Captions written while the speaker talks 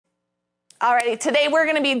Alrighty, today we're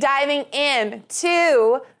going to be diving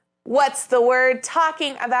into What's the Word,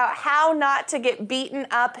 talking about how not to get beaten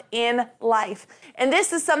up in life. And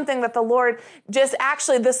this is something that the Lord just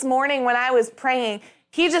actually this morning when I was praying,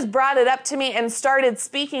 He just brought it up to me and started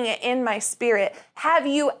speaking it in my spirit. Have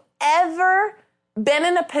you ever been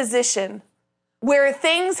in a position where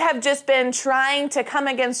things have just been trying to come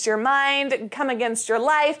against your mind, come against your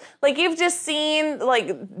life? Like you've just seen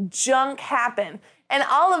like junk happen. And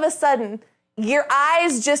all of a sudden, your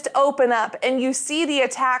eyes just open up and you see the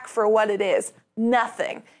attack for what it is.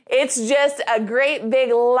 Nothing. It's just a great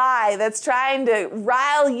big lie that's trying to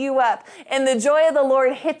rile you up. And the joy of the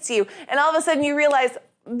Lord hits you. And all of a sudden you realize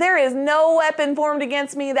there is no weapon formed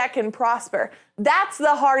against me that can prosper. That's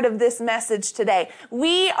the heart of this message today.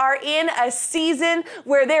 We are in a season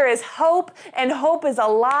where there is hope and hope is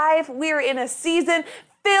alive. We are in a season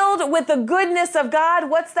filled with the goodness of God.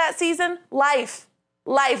 What's that season? Life.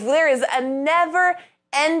 There is a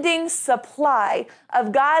never-ending supply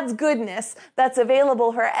of God's goodness that's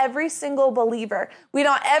available for every single believer. We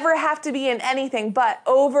don't ever have to be in anything but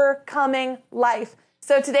overcoming life.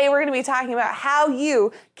 So today we're going to be talking about how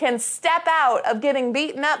you can step out of getting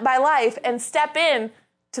beaten up by life and step in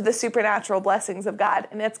to the supernatural blessings of God.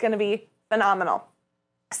 And it's going to be phenomenal.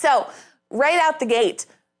 So right out the gate,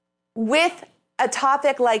 with a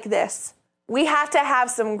topic like this, we have to have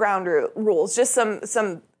some ground rules, just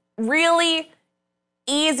some really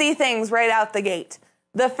easy things right out the gate.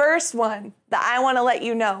 The first one that I want to let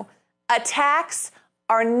you know, attacks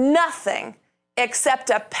are nothing except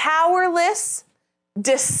a powerless,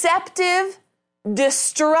 deceptive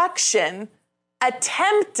destruction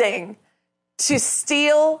attempting to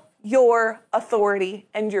steal your authority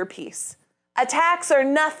and your peace. Attacks are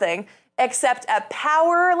nothing except a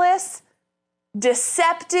powerless,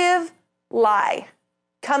 deceptive lie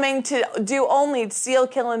coming to do only steal,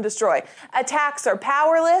 kill, and destroy. Attacks are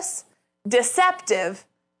powerless, deceptive,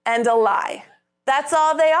 and a lie. That's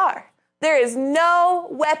all they are. There is no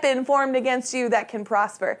weapon formed against you that can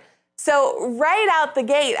prosper. So right out the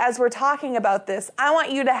gate, as we're talking about this, I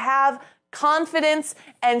want you to have confidence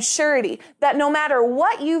and surety that no matter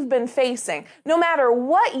what you've been facing, no matter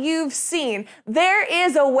what you've seen, there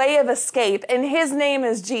is a way of escape, and His name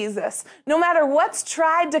is Jesus. No matter what's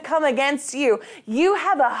tried to come against you, you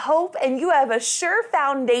have a hope and you have a sure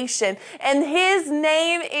foundation, and His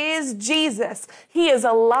name is Jesus. He is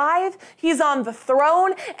alive, He's on the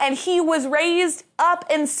throne, and He was raised up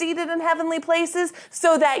and seated in heavenly places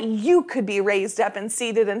so that you could be raised up and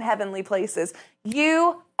seated in heavenly places.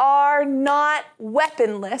 You are not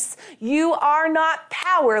weaponless. You are not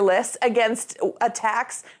powerless against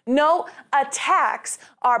attacks. No, attacks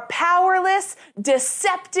are powerless,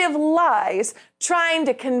 deceptive lies trying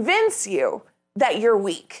to convince you that you're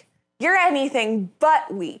weak. You're anything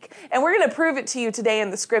but weak. And we're going to prove it to you today in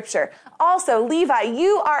the scripture. Also, Levi,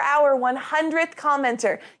 you are our 100th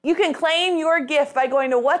commenter. You can claim your gift by going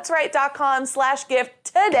to what'sright.com/gift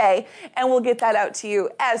today, and we'll get that out to you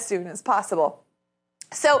as soon as possible.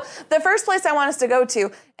 So the first place I want us to go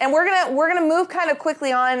to, and we're gonna move kind of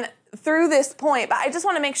quickly on through this point, but I just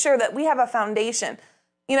want to make sure that we have a foundation.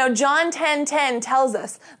 You know, John 10:10 tells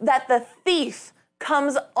us that the thief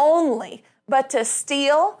comes only but to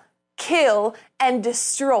steal, kill, and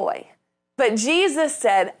destroy. But Jesus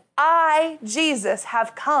said, I, Jesus,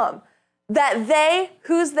 have come that they,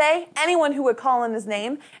 who's they? Anyone who would call on His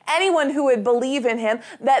name, anyone who would believe in Him,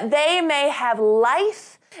 that they may have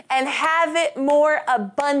life and have it more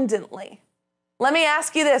abundantly. Let me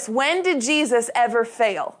ask you this. When did Jesus ever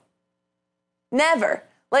fail? Never.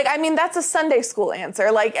 That's a Sunday school answer.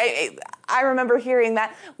 I remember hearing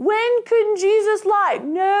that. When could Jesus lie?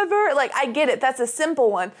 Never. I get it. That's a simple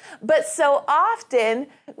one. But so often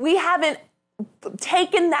we haven't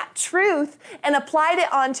taken that truth and applied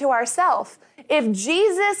it onto ourselves. If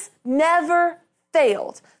Jesus never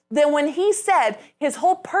failed, then when He said His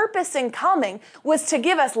whole purpose in coming was to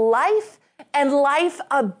give us life and life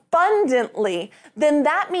abundantly, then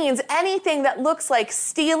that means anything that looks like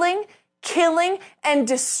stealing, killing, and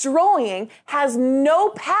destroying has no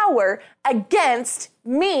power against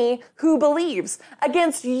me who believes,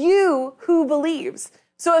 against you who believes.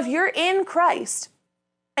 So if you're in Christ,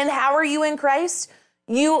 and how are you in Christ?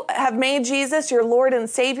 You have made Jesus your Lord and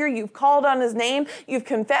Savior. You've called on His name. You've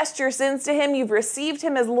confessed your sins to Him. You've received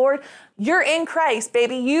Him as Lord. You're in Christ,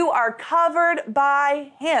 baby. You are covered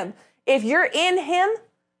by Him. If you're in Him,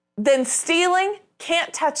 then stealing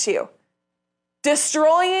can't touch you.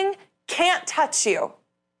 Destroying can't touch you.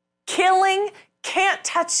 Killing can't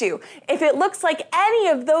touch you. If it looks like any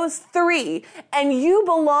of those three and you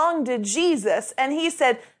belong to Jesus and He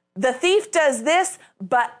said, The thief does this,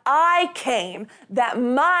 but I came that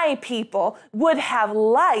my people would have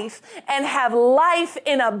life and have life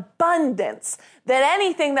in abundance. That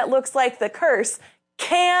anything that looks like the curse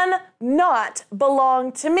cannot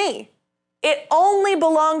belong to me. It only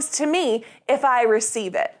belongs to me if I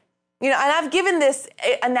receive it. And I've given this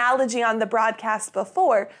analogy on the broadcast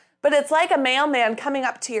before, but it's like a mailman coming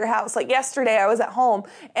up to your house. Like yesterday, I was at home,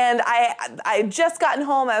 and I just gotten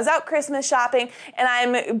home. I was out Christmas shopping, and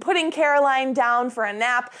I'm putting Caroline down for a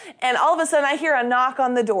nap, and all of a sudden, I hear a knock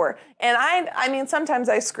on the door. And I mean, sometimes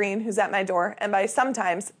I screen who's at my door, and by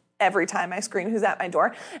sometimes, every time I screen who's at my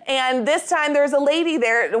door. And this time there's a lady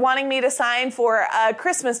there wanting me to sign for a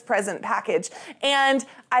Christmas present package. And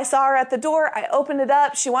I saw her at the door. I opened it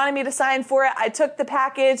up. She wanted me to sign for it. I took the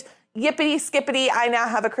package. Yippity skippity, I now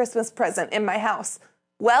have a Christmas present in my house.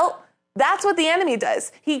 Well, that's what the enemy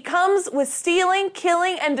does. He comes with stealing,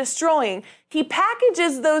 killing, and destroying. He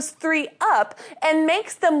packages those three up and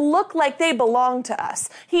makes them look like they belong to us.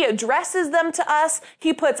 He addresses them to us.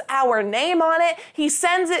 He puts our name on it. He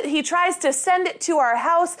tries to send it to our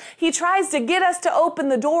house. He tries to get us to open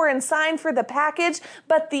the door and sign for the package.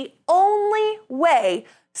 But the only way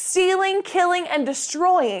stealing, killing, and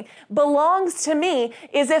destroying belongs to me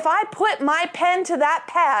is if I put my pen to that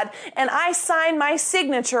pad and I sign my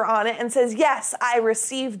signature on it and says, yes, I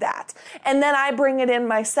received that. And then I bring it in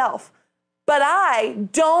myself. But I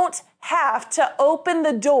don't have to open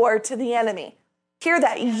the door to the enemy. Hear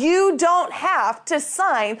that. You don't have to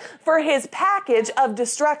sign for his package of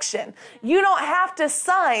destruction. You don't have to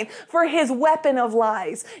sign for his weapon of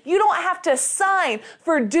lies. You don't have to sign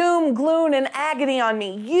for doom, gloom, and agony on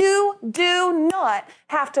me. You do not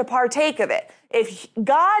have to partake of it. If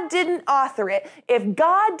God didn't author it, if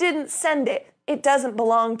God didn't send it, it doesn't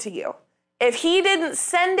belong to you. If he didn't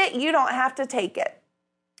send it, you don't have to take it.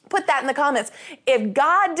 Put that in the comments. If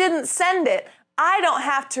God didn't send it, I don't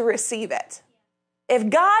have to receive it. If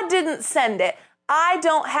God didn't send it, I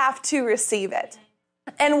don't have to receive it.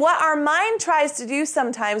 And what our mind tries to do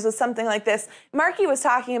sometimes with something like this, Marky was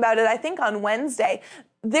talking about it, I think, on Wednesday.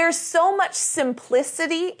 There's so much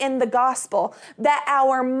simplicity in the gospel that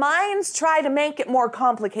our minds try to make it more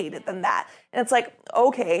complicated than that. And it's like,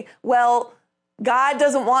 okay, well, God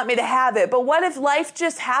doesn't want me to have it, but what if life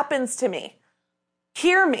just happens to me?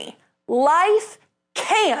 Hear me. Life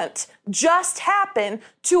can't just happen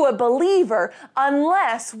to a believer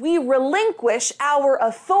unless we relinquish our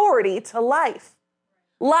authority to life.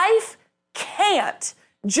 Life can't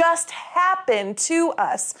just happen to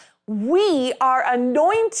us. We are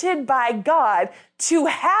anointed by God to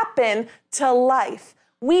happen to life.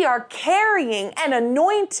 We are carrying an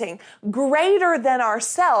anointing greater than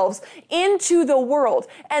ourselves into the world.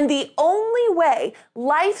 And the only way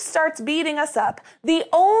life starts beating us up, the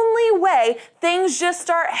only way things just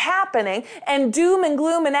start happening and doom and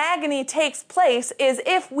gloom and agony takes place is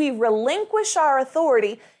if we relinquish our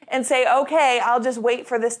authority and say, okay, I'll just wait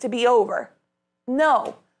for this to be over.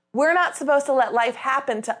 No, we're not supposed to let life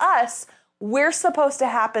happen to us. We're supposed to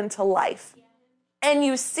happen to life. And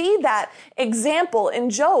you see that example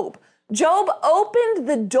in Job. Job opened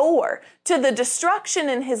the door to the destruction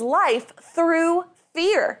in his life through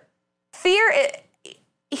fear.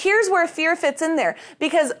 Here's where fear fits in there.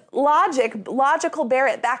 Because logical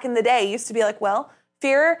Barrett back in the day used to be like, well,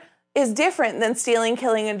 fear is different than stealing,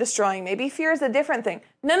 killing, and destroying. Maybe fear is a different thing.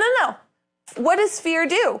 No. What does fear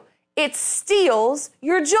do? It steals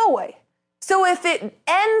your joy. So if it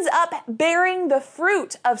ends up bearing the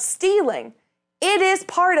fruit of stealing, it is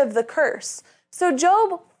part of the curse. So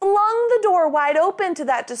Job flung the door wide open to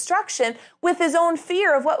that destruction with his own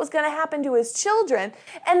fear of what was going to happen to his children.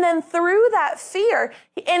 And then through that fear,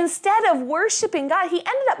 instead of worshiping God, he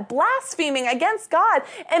ended up blaspheming against God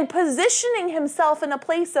and positioning himself in a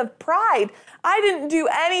place of pride. I didn't do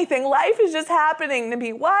anything. Life is just happening to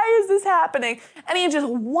me. Why is this happening? And he just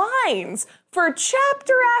whines for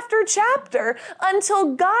chapter after chapter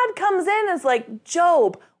until God comes in and is like,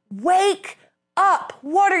 Job, wake up.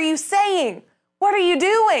 What are you saying? What are you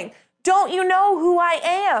doing? Don't you know who I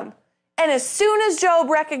am? And as soon as Job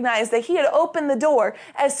recognized that he had opened the door,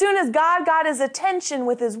 as soon as God got his attention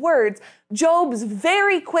with his words, Job's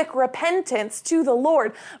very quick repentance to the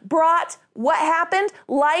Lord brought what happened?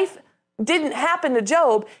 Life didn't happen to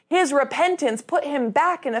Job. His repentance put him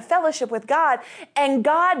back in a fellowship with God, and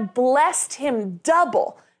God blessed him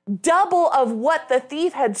double of what the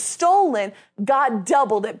thief had stolen. God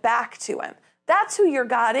doubled it back to him. That's who your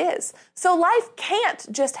God is. So life can't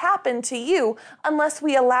just happen to you unless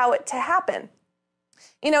we allow it to happen.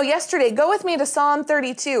 Yesterday, go with me to Psalm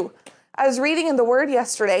 32. I was reading in the Word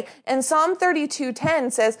yesterday, and Psalm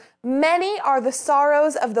 32:10 says, "Many are the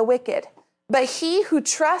sorrows of the wicked, but he who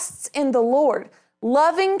trusts in the Lord,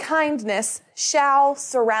 loving kindness shall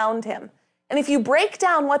surround him." And if you break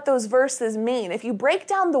down what those verses mean, if you break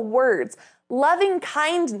down the words, loving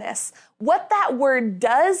kindness, what that word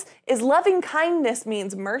does is loving kindness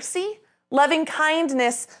means mercy. Loving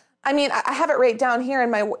kindness, I have it right down here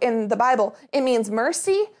in the Bible. It means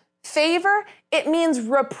mercy, favor. It means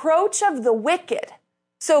reproach of the wicked.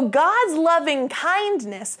 So God's loving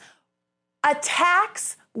kindness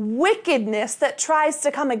attacks wickedness that tries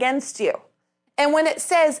to come against you. And when it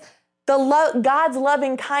says God's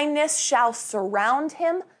loving kindness shall surround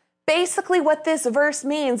him, basically what this verse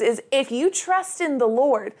means is if you trust in the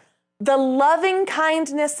Lord, the loving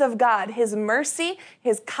kindness of God, his mercy,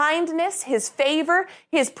 his kindness, his favor,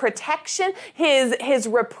 his protection, his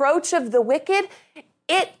reproach of the wicked,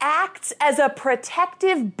 it acts as a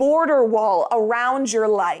protective border wall around your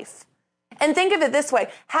life. And think of it this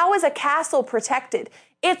way. How is a castle protected?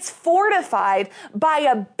 It's fortified by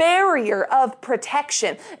a barrier of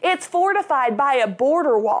protection. It's fortified by a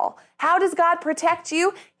border wall. How does God protect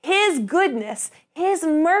you? His goodness, his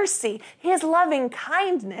mercy, his loving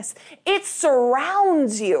kindness. It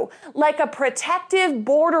surrounds you like a protective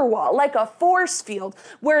border wall, like a force field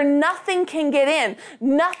where nothing can get in,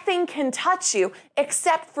 nothing can touch you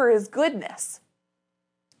except for his goodness.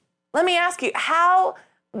 Let me ask you, how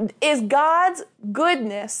is God's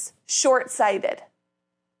goodness short-sighted?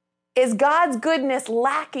 Is God's goodness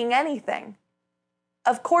lacking anything?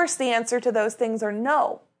 Of course, the answer to those things are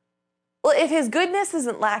no. Well, if his goodness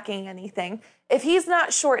isn't lacking anything, if he's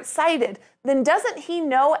not short-sighted, then doesn't he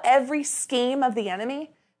know every scheme of the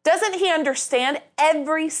enemy? Doesn't he understand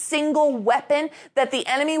every single weapon that the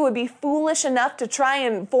enemy would be foolish enough to try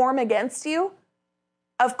and form against you?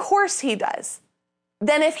 Of course he does.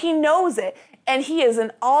 Then if he knows it, and he is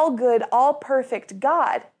an all-good, all-perfect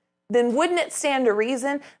God, then wouldn't it stand to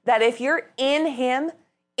reason that if you're in him,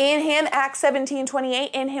 Acts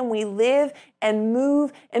 17:28, in him we live and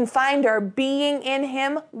move and find our being in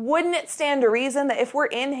him, wouldn't it stand to reason that if we're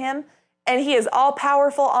in him and he is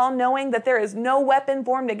all-powerful, all-knowing, that there is no weapon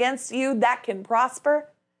formed against you that can prosper?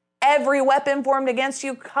 Every weapon formed against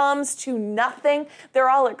you comes to nothing. They're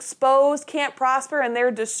all exposed, can't prosper, and they're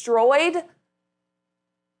destroyed.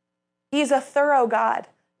 He's a thorough God.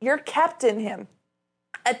 You're kept in him.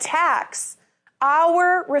 Attacks,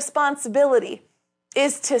 our responsibility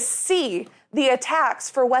is to see the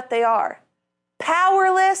attacks for what they are.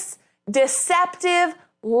 Powerless, deceptive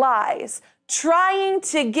lies trying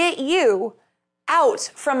to get you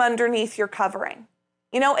out from underneath your covering.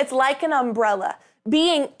 You know, it's like an umbrella.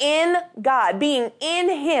 Being in God, being in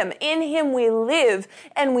him we live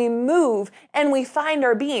and we move and we find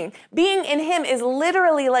our being. Being in him is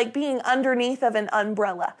literally like being underneath of an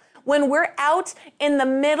umbrella. When we're out in the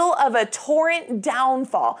middle of a torrent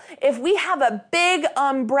downfall, if we have a big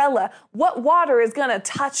umbrella, what water is going to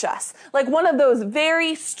touch us? Like one of those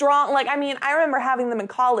very strong, I remember having them in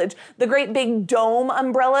college, the great big dome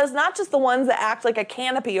umbrellas, not just the ones that act like a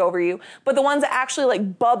canopy over you, but the ones that actually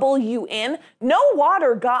like bubble you in. No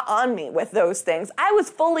water got on me with those things. I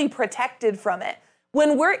was fully protected from it.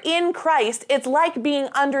 When we're in Christ, it's like being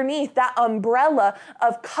underneath that umbrella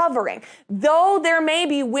of covering. Though there may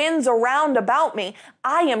be winds around about me,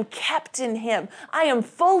 I am kept in him. I am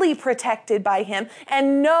fully protected by him,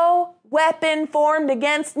 and no weapon formed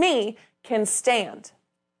against me can stand.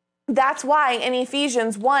 That's why in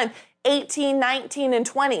Ephesians 1:18, 19, and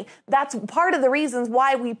 20. That's part of the reasons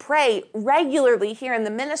why we pray regularly here in the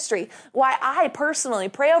ministry, why I personally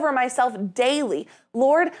pray over myself daily.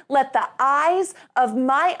 Lord, let the eyes of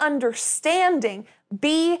my understanding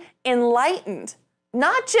be enlightened.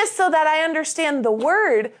 Not just so that I understand the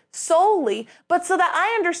word solely, but so that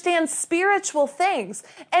I understand spiritual things.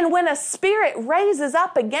 And when a spirit raises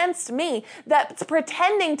up against me that's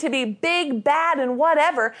pretending to be big, bad, and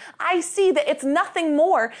whatever, I see that it's nothing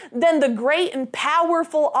more than the great and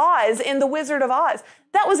powerful Oz in The Wizard of Oz.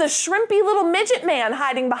 That was a shrimpy little midget man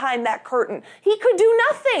hiding behind that curtain. He could do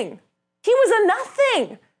nothing. He was a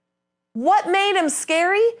nothing. What made him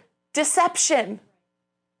scary? Deception.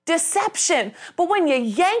 But when you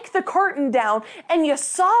yank the curtain down and you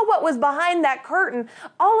saw what was behind that curtain,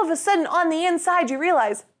 all of a sudden on the inside you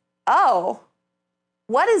realize, oh,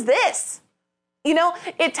 what is this? You know,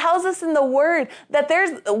 it tells us in the word that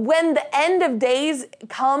when the end of days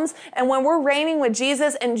comes and when we're reigning with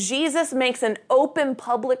Jesus and Jesus makes an open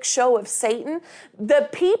public show of Satan, the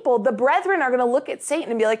brethren are going to look at Satan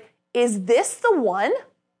and be like, is this the one?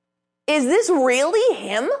 Is this really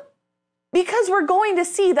him? Because we're going to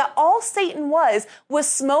see that all Satan was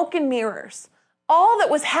smoke and mirrors. All that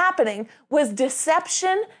was happening was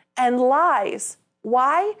deception and lies.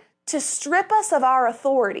 Why? To strip us of our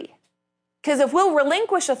authority. Because if we'll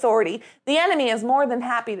relinquish authority, the enemy is more than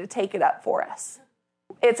happy to take it up for us.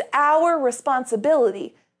 It's our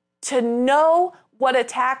responsibility to know what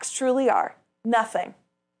attacks truly are. Nothing.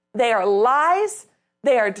 They are lies,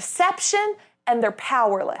 they are deception, and they're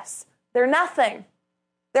powerless. They're nothing.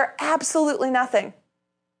 They're absolutely nothing.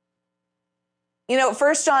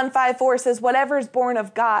 1 John 5:4 says, whatever is born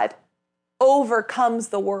of God overcomes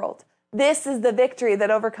the world. This is the victory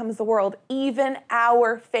that overcomes the world, even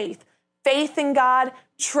our faith. Faith in God,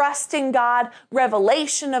 trust in God,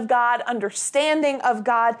 revelation of God, understanding of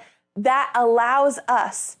God, that allows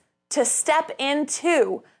us to step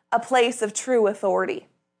into a place of true authority.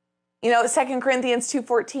 2 Corinthians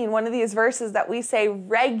 2:14, one of these verses that we say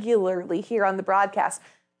regularly here on the broadcast.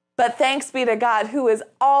 But thanks be to God who is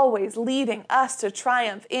always leading us to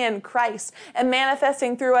triumph in Christ and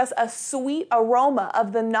manifesting through us a sweet aroma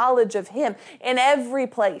of the knowledge of him in every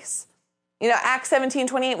place. Acts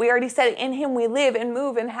 17:28, we already said it, in him we live and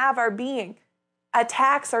move and have our being.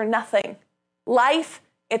 Attacks are nothing. Life,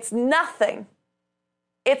 it's nothing.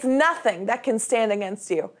 It's nothing that can stand against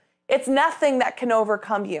you. It's nothing that can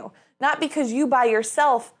overcome you. Not because you by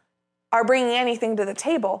yourself are bringing anything to the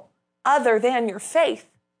table other than your faith.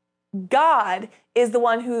 God is the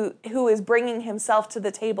one who is bringing himself to the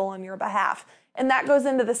table on your behalf. And that goes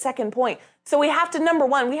into the second point. So we have to, number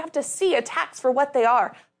one, we have to see attacks for what they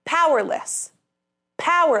are. Powerless.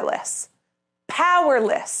 Powerless.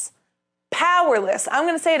 Powerless. Powerless. I'm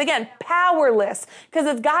going to say it again. Powerless. Because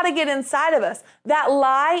it's got to get inside of us. That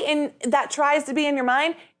lie that tries to be in your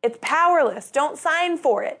mind, it's powerless. Don't sign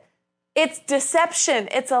for it. It's deception.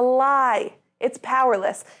 It's a lie. It's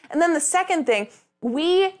powerless. And then the second thing,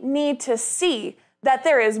 we need to see that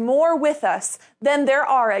there is more with us than there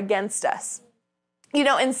are against us. In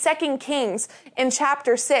 2 Kings, in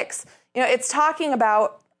chapter 6, it's talking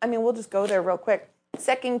about, we'll just go there real quick.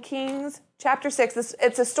 2 Kings, chapter 6,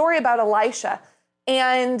 it's a story about Elisha.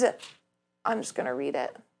 And I'm just going to read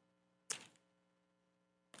it.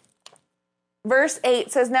 Verse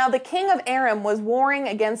 8 says, now the king of Aram was warring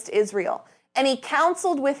against Israel, and he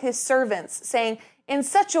counseled with his servants, saying, in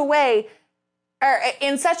such a way, or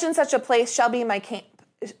in such and such a place shall be my camp.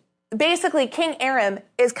 Basically, King Aram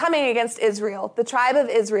is coming against Israel, the tribe of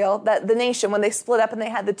Israel, the nation, when they split up and they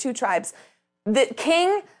had the two tribes. The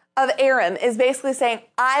king of Aram is basically saying,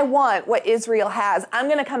 I want what Israel has. I'm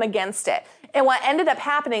going to come against it. And what ended up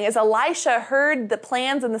happening is Elisha heard the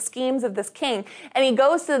plans and the schemes of this king, and he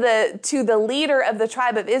goes to the leader of the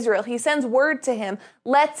tribe of Israel. He sends word to him,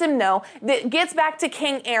 lets him know, that gets back to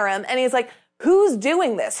King Aram, and he's like, who's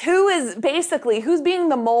doing this? Who's being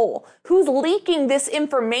the mole? Who's leaking this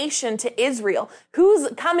information to Israel? Who's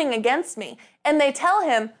coming against me? And they tell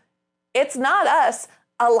him, it's not us.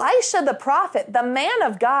 Elisha the prophet, the man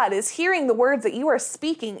of God, is hearing the words that you are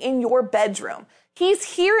speaking in your bedroom.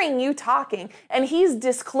 He's hearing you talking, and he's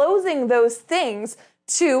disclosing those things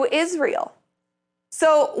to Israel.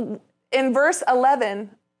 So in verse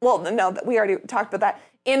 11, well, no, we already talked about that.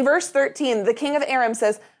 In verse 13, the king of Aram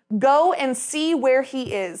says, go and see where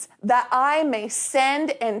he is, that I may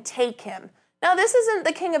send and take him. Now, this isn't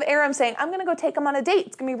the king of Aram saying, I'm going to go take him on a date.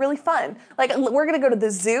 It's going to be really fun. Like, we're going to go to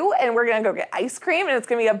the zoo, and we're going to go get ice cream, and it's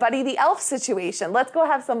going to be a Buddy the Elf situation. Let's go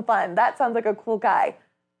have some fun. That sounds like a cool guy.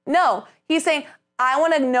 No, he's saying, I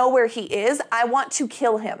want to know where he is. I want to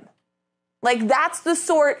kill him. Like, that's the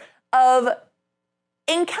sort of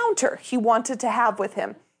encounter he wanted to have with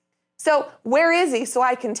him. So, where is he so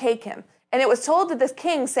I can take him? And it was told to this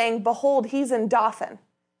king, saying, behold, he's in Dothan.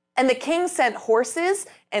 And the king sent horses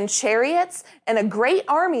and chariots and a great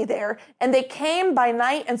army there, and they came by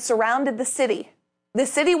night and surrounded the city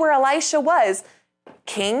where Elisha was.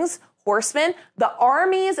 Kings, horsemen, the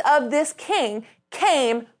armies of this king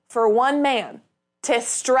came for one man to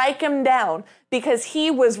strike him down because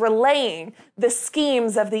he was relaying the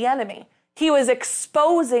schemes of the enemy. He was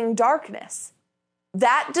exposing darkness.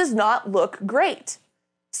 That does not look great.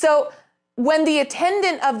 So when the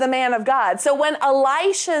attendant of the man of God, so when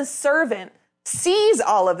Elisha's servant sees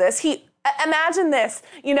all of this, imagine this,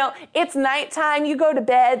 it's nighttime, you go to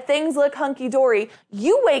bed, things look hunky-dory.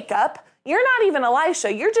 You wake up, you're not even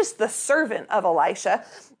Elisha, you're just the servant of Elisha.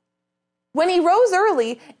 When he rose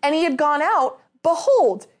early and he had gone out,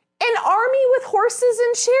 behold, an army with horses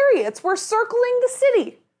and chariots were circling the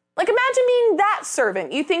city. Like, imagine being that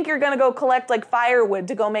servant. You think you're going to go collect like firewood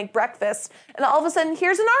to go make breakfast, and all of a sudden,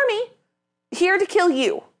 here's an army here to kill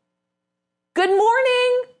you. Good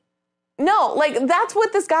morning. No, like that's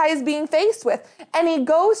what this guy is being faced with. And he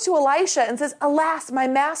goes to Elisha and says, alas, my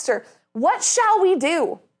master, what shall we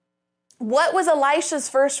do? What was Elisha's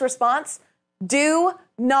first response? Do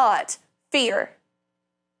not fear.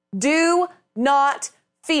 Do not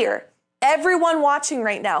fear. Everyone watching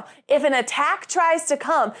right now, if an attack tries to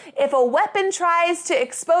come, if a weapon tries to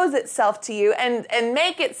expose itself to you and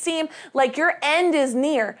make it seem like your end is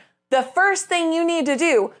near, the first thing you need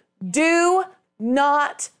to do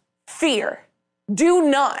not fear. Do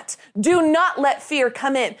not let fear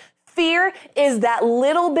come in. Fear is that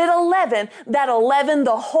little bit of leaven that'll leaven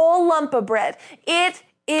the whole lump of bread. It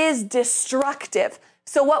is destructive.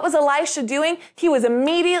 So what was Elisha doing? He was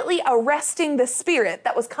immediately arresting the spirit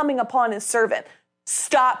that was coming upon his servant.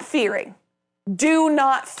 Stop fearing. Do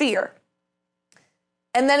not fear.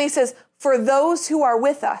 And then he says, for those who are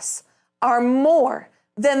with us are more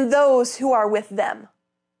than those who are with them.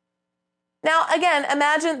 Now, again,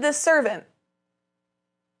 imagine this servant.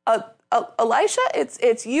 Elisha,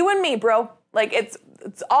 it's you and me, bro. Like it's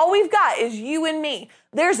all we've got is you and me.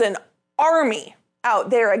 There's an army out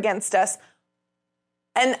there against us.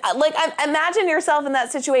 And like, imagine yourself in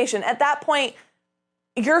that situation. At that point,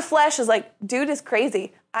 your flesh is like, dude is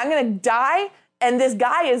crazy. I'm going to die. And this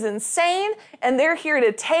guy is insane. And they're here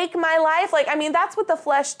to take my life. Like, I mean, that's what the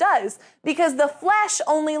flesh does, because the flesh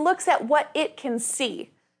only looks at what it can see.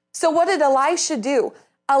 So what did Elisha do?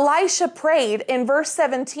 Elisha prayed in verse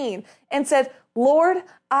 17 and said, Lord,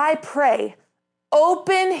 I pray,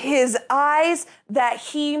 open his eyes that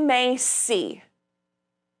he may see.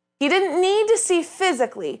 He didn't need to see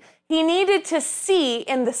physically. He needed to see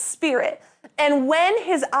in the spirit. And when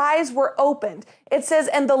his eyes were opened, it says,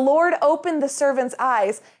 and the Lord opened the servant's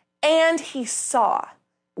eyes, and he saw.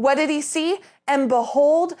 What did he see? And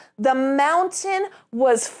behold, the mountain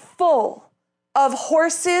was full of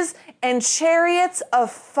horses and chariots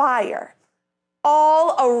of fire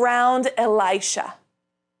all around Elisha.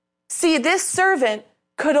 See, this servant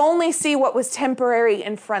could only see what was temporary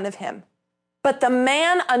in front of him. But the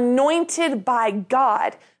man anointed by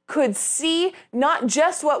God could see not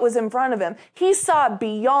just what was in front of him. He saw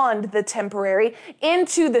beyond the temporary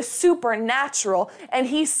into the supernatural, and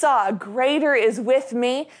he saw greater is with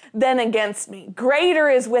me than against me. Greater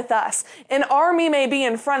is with us. An army may be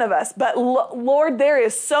in front of us, but Lord, there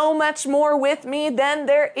is so much more with me than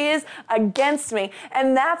there is against me.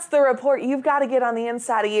 And that's the report you've got to get on the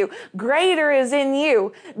inside of you. Greater is in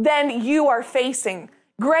you than you are facing.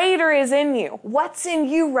 Greater is in you. What's in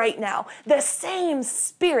you right now? The same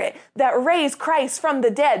spirit that raised Christ from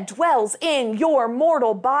the dead dwells in your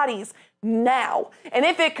mortal bodies now. And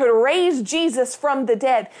if it could raise Jesus from the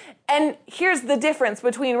dead, and here's the difference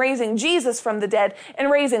between raising Jesus from the dead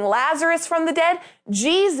and raising Lazarus from the dead.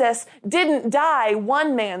 Jesus didn't die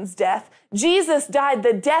one man's death. Jesus died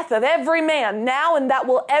the death of every man now and that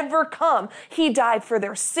will ever come. He died for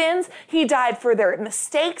their sins. He died for their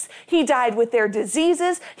mistakes. He died with their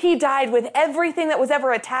diseases. He died with everything that was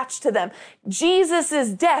ever attached to them.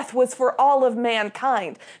 Jesus' death was for all of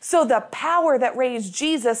mankind. So the power that raised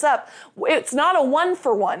Jesus up, it's not a one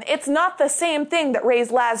for one. It's not the same thing that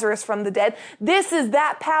raised Lazarus from the dead. This is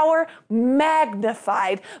that power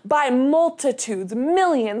magnified by multitudes,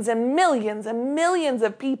 millions and millions and millions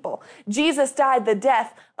of people. Jesus died the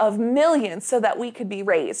death of millions so that we could be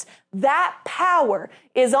raised. That power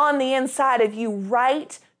is on the inside of you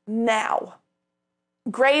right now.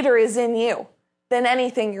 Greater is in you than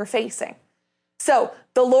anything you're facing. So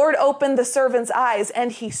the Lord opened the servant's eyes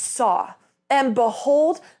and he saw. And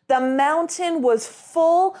behold, the mountain was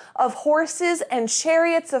full of horses and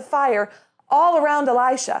chariots of fire all around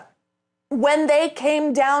Elisha. When they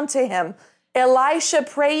came down to him, Elisha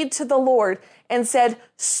prayed to the Lord and said,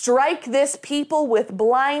 strike this people with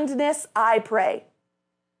blindness, I pray.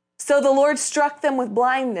 So the Lord struck them with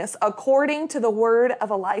blindness according to the word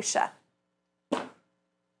of Elisha.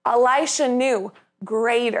 Elisha knew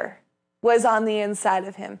greater was on the inside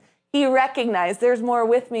of him. He recognized there's more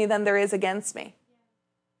with me than there is against me.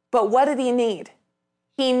 But what did he need?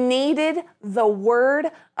 He needed the word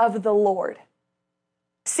of the Lord.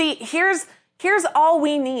 See, here's all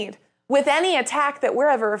we need with any attack that we're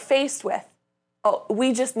ever faced with. Oh,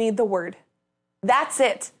 we just need the word. That's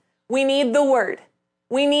it. We need the word.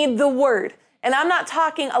 We need the word. And I'm not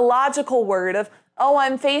talking a word of, oh,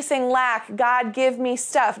 I'm facing lack. God, give me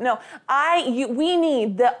stuff. No, we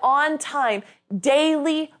need the on-time,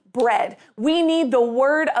 daily bread. We need the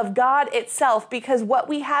word of God itself, because what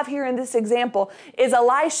we have here in this example is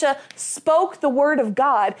Elisha spoke the word of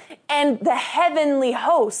God and the heavenly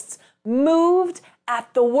hosts moved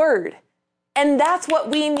at the word. And that's what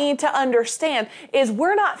we need to understand is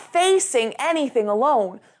we're not facing anything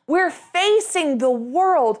alone. We're facing the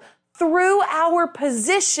world through our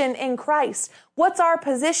position in Christ. What's our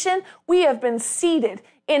position? We have been seated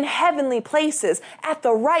in heavenly places at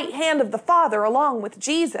the right hand of the Father along with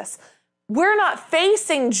Jesus. We're not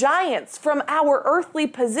facing giants from our earthly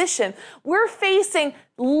position. We're facing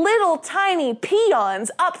little tiny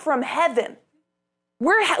peons up from heaven.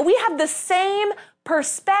 We have the same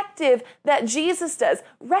perspective that Jesus does.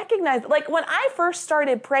 Recognize, like when I first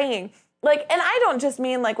started praying, and I don't just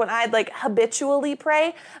mean like when I'd habitually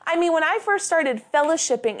pray. I mean, when I first started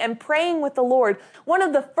fellowshipping and praying with the Lord, one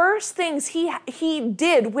of the first things he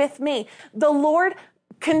did with me, the Lord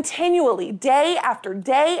continually, day after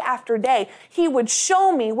day after day, he would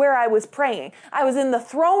show me where I was praying. I was in the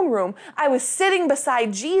throne room. I was sitting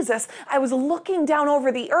beside Jesus. I was looking down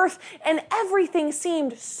over the earth, and everything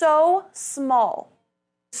seemed so small.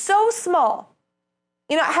 So small.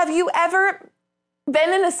 Have you ever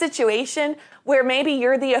been in a situation where maybe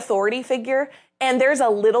you're the authority figure and there's a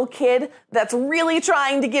little kid that's really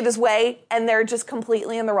trying to get his way and they're just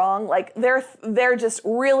completely in the wrong? Like they're just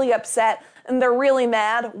really upset and they're really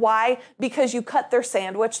mad. Why? Because you cut their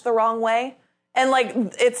sandwich the wrong way. And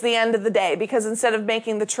it's the end of the day because instead of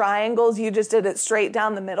making the triangles, you just did it straight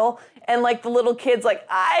down the middle. And the little kid's like,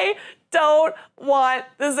 I don't want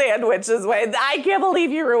the sandwich this way. I can't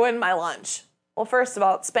believe you ruined my lunch. Well, first of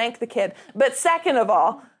all, spank the kid. But second of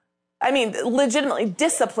all, legitimately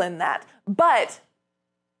discipline that. But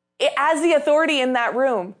as the authority in that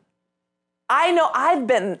room, I know I've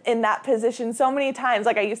been in that position so many times.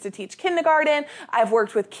 I used to teach kindergarten. I've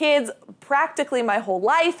worked with kids practically my whole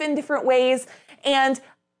life in different ways. And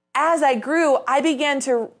as I grew, I began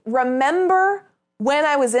to remember when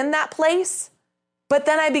I was in that place. But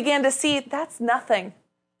then I began to see that's nothing.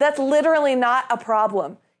 That's literally not a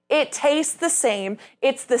problem. It tastes the same.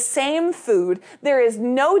 It's the same food. There is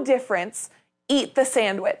no difference. Eat the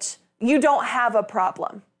sandwich. You don't have a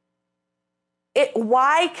problem.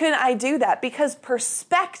 Why can I do that? Because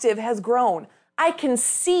perspective has grown. I can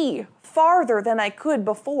see farther than I could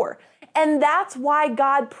before. And that's why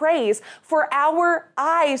God prays for our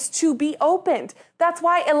eyes to be opened. That's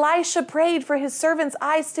why Elisha prayed for his servant's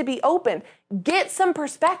eyes to be opened. Get some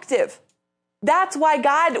perspective. That's why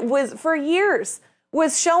God for years,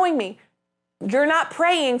 was showing me, you're not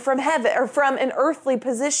praying from heaven or from an earthly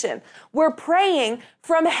position. We're praying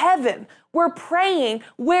from heaven. We're praying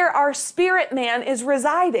where our spirit man is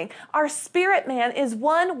residing. Our spirit man is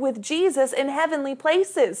one with Jesus in heavenly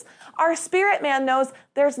places. Our spirit man knows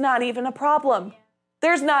there's not even a problem.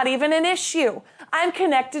 There's not even an issue. I'm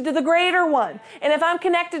connected to the greater one. And if I'm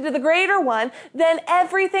connected to the greater one, then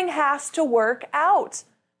everything has to work out.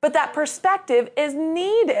 But that perspective is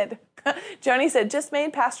needed. Joni said, just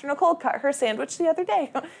made Pastor Nicole cut her sandwich the other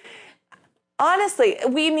day. Honestly,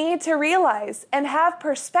 we need to realize and have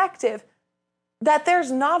perspective that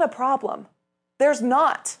there's not a problem. There's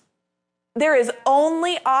not. There is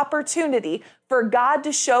only opportunity for God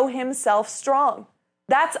to show himself strong.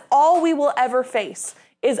 That's all we will ever face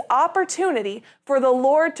is opportunity for the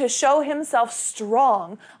Lord to show himself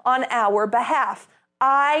strong on our behalf.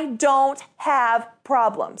 I don't have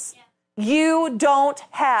problems. You don't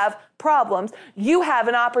have problems. You have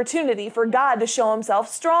an opportunity for God to show himself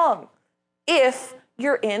strong if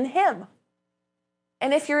you're in him.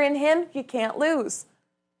 And if you're in him, you can't lose.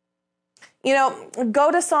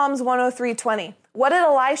 Go to Psalms 103:20. What did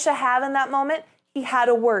Elisha have in that moment? He had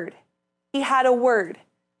a word. He had a word.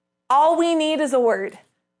 All we need is a word.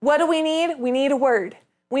 What do we need? We need a word.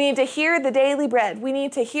 We need to hear the daily bread. We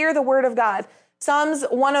need to hear the word of God. Psalms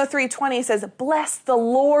 103:20 says, bless the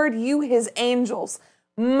Lord, you his angels,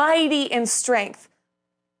 mighty in strength,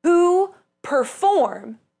 who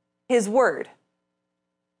perform his word,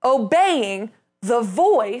 obeying the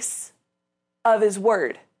voice of his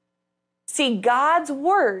word. See, God's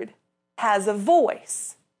word has a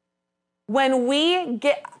voice.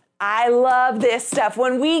 I love this stuff.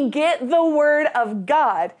 When we get the word of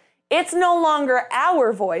God, it's no longer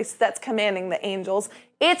our voice that's commanding the angels.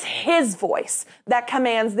 It's his voice that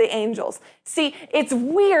commands the angels. See, it's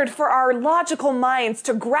weird for our logical minds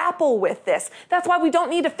to grapple with this. That's why we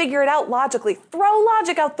don't need to figure it out logically. Throw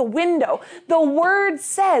logic out the window. The word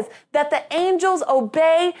says that the angels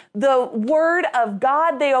obey the word of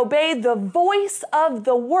God. They obey the voice of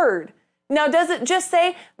the word. Now, does it just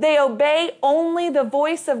say they obey only the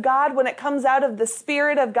voice of God when it comes out of the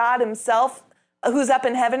Spirit of God himself, who's up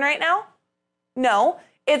in heaven right now? No.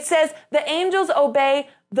 It says the angels obey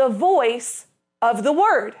the voice of the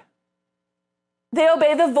word. They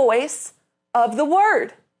obey the voice of the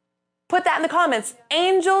word. Put that in the comments.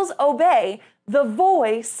 Angels obey the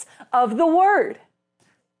voice of the word.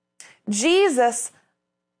 Jesus,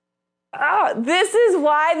 this is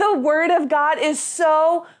why the word of God is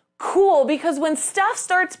so cool, because when stuff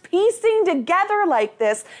starts piecing together like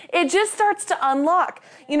this, it just starts to unlock.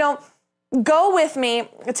 Go with me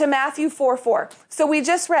to Matthew 4:4. So we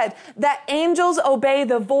just read that angels obey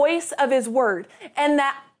the voice of his word, and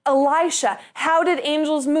that Elisha, how did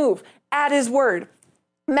angels move? At his word.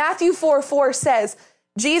 Matthew 4:4 says,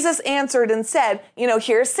 Jesus answered and said,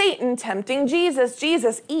 here's Satan tempting Jesus.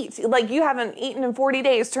 Jesus, eat. Like you haven't eaten in 40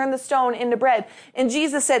 days. Turn the stone into bread. And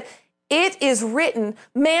Jesus said, it is written,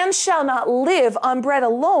 man shall not live on bread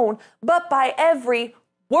alone, but by every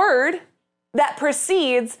word that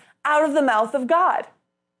proceeds out of the mouth of God.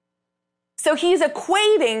 So he's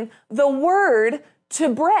equating the word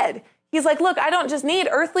to bread. He's like, look, I don't just need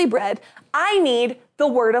earthly bread. I need the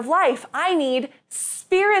word of life. I need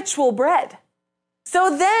spiritual bread.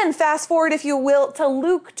 So then fast forward, if you will, to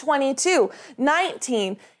Luke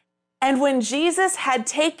 22:19. And when Jesus had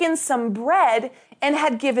taken some bread and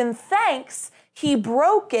had given thanks, he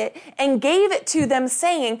broke it and gave it to them,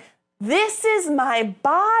 saying, this is my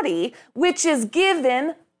body, which is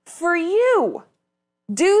given for you.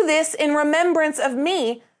 Do this in remembrance of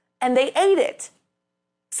me. And they ate it.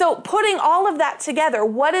 So putting all of that together,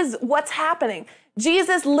 what's happening?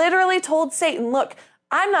 Jesus literally told Satan, look,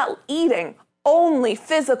 I'm not eating only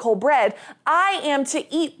physical bread. I am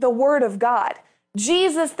to eat the word of God.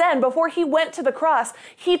 Jesus then, before he went to the cross,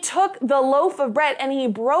 he took the loaf of bread and he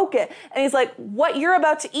broke it. And he's like, what you're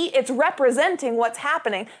about to eat, it's representing what's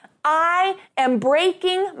happening. I am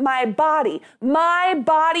breaking my body. My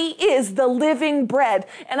body is the living bread,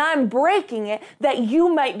 and I'm breaking it that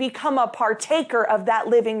you might become a partaker of that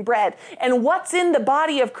living bread. And what's in the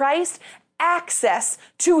body of Christ? Access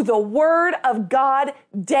to the word of God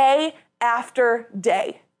day after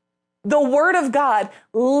day. The word of God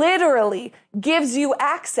literally gives you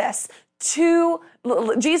access to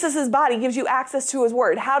Jesus' body, gives you access to his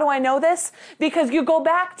word. How do I know this? Because you go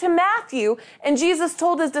back to Matthew, and Jesus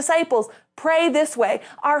told his disciples, pray this way,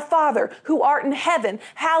 our Father who art in heaven,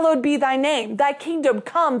 hallowed be thy name. Thy kingdom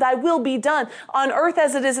come, thy will be done on earth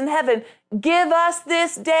as it is in heaven. Give us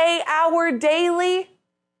this day our daily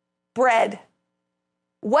bread.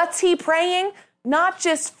 What's he praying? Not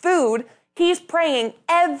just food. He's praying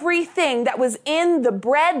everything that was in the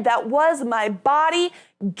bread that was my body.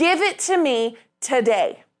 Give it to me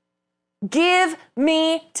today. Give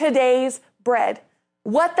me today's bread.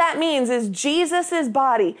 What that means is Jesus'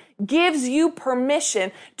 body gives you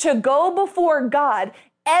permission to go before God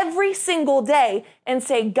every single day and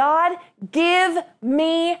say, God, give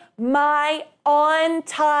me my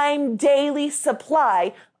on-time daily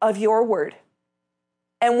supply of your word.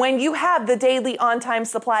 And when you have the daily on-time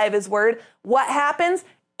supply of his word, what happens?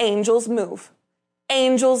 Angels move.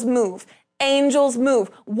 Angels move. Angels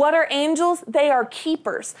move. What are angels? They are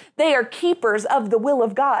keepers. They are keepers of the will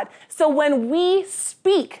of God. So when we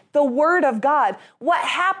speak the word of God, what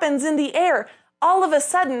happens in the air? All of a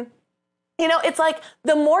sudden, it's like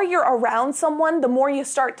the more you're around someone, the more you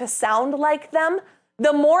start to sound like them.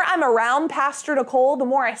 The more I'm around Pastor Nicole, the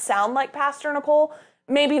more I sound like Pastor Nicole.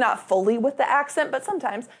 Maybe not fully with the accent, but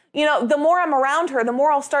sometimes, the more I'm around her, the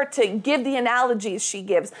more I'll start to give the analogies she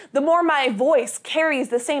gives. The more my voice carries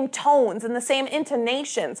the same tones and the same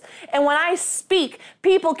intonations. And when I speak,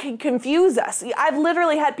 people can confuse us. I've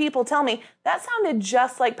literally had people tell me, that sounded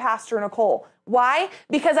just like Pastor Nicole. Why?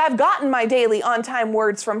 Because I've gotten my daily on-time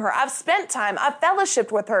words from her. I've spent time. I've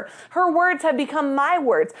fellowshiped with her. Her words have become my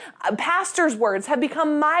words. Pastor's words have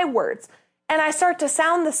become my words. And I start to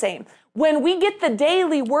sound the same. When we get the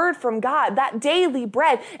daily word from God, that daily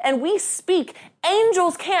bread, and we speak,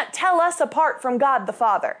 angels can't tell us apart from God the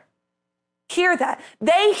Father. Hear that.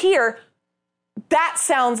 They hear, that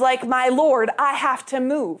sounds like my Lord, I have to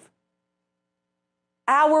move.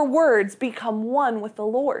 Our words become one with the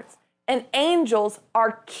Lord's, and angels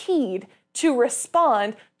are keyed to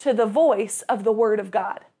respond to the voice of the word of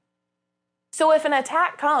God. So if an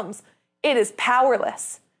attack comes, it is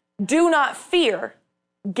powerless. Do not fear.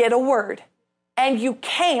 Get a word. And you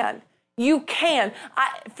can.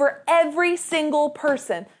 For every single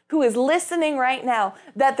person who is listening right now,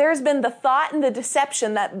 that there's been the thought and the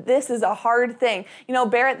deception that this is a hard thing.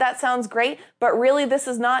 Barrett, that sounds great, but really this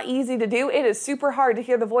is not easy to do. It is super hard to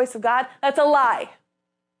hear the voice of God. That's a lie.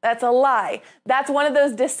 That's a lie. That's one of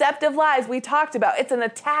those deceptive lies we talked about. It's an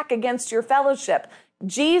attack against your fellowship.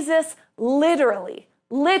 Jesus literally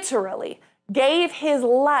gave his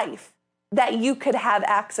life that you could have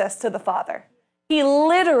access to the Father. He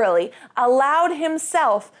literally allowed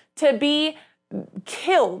himself to be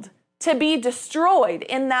killed to be destroyed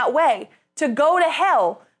in that way, to go to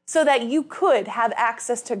hell so that you could have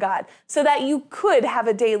access to God, so that you could have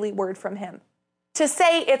a daily word from him. To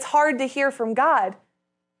say it's hard to hear from God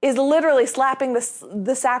is literally slapping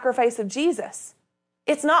the sacrifice of Jesus.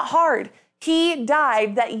 It's not hard. He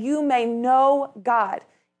died that you may know God.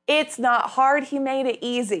 It's not hard. He made it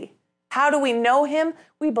easy. How do we know him?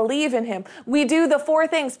 We believe in him. We do the 4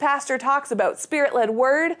 things Pastor talks about: Spirit-led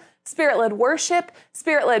word, Spirit-led worship,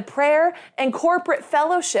 Spirit-led prayer, and corporate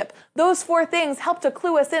fellowship. Those 4 things help to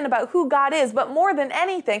clue us in about who God is. But more than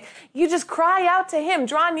anything, you just cry out to him.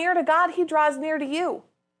 Draw near to God. He draws near to you.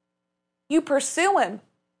 You pursue him.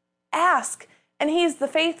 Ask. And he's the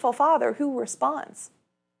faithful Father who responds.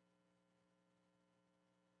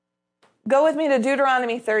 Go with me to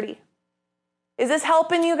Deuteronomy 30. Is this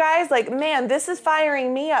helping you guys? Like, man, this is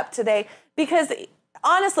firing me up today. Because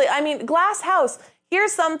honestly, Glass House,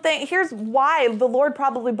 here's why the Lord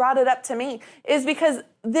probably brought it up to me, is because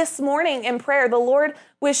this morning in prayer, the Lord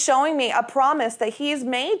was showing me a promise that he's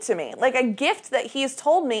made to me, like a gift that he's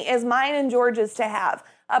told me is mine and George's to have,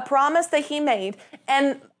 a promise that he made.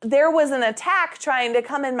 And there was an attack trying to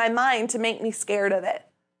come in my mind to make me scared of it.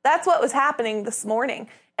 That's what was happening this morning.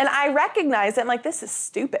 And I recognized it. I'm like, this is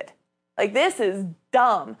stupid. Like, this is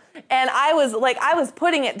dumb. And I was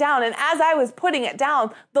putting it down. And as I was putting it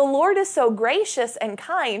down, the Lord is so gracious and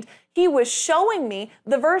kind. He was showing me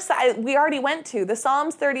the verse we already went to, the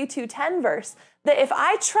Psalms 32:10 verse, that if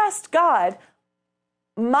I trust God,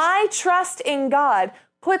 my trust in God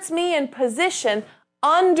puts me in position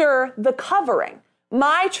under the covering.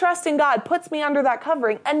 My trust in God puts me under that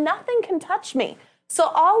covering, and nothing can touch me. So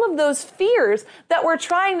all of those fears that we're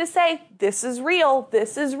trying to say, this is real,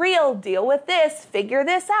 deal with this, figure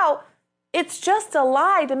this out, it's just a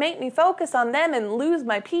lie to make me focus on them and lose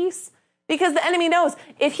my peace. Because the enemy knows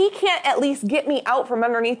if he can't at least get me out from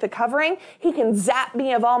underneath the covering, he can zap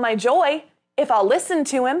me of all my joy if I'll listen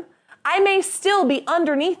to him. I may still be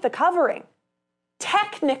underneath the covering,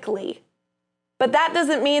 technically, but that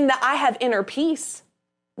doesn't mean that I have inner peace.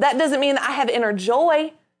 That doesn't mean that I have inner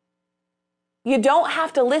joy. You don't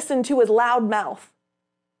have to listen to his loud mouth.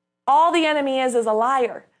 All the enemy is a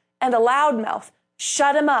liar and a loud mouth.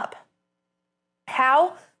 Shut him up.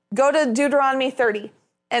 How? Go to Deuteronomy 30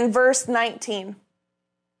 and verse 19.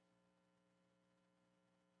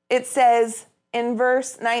 It says in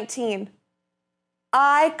verse 19,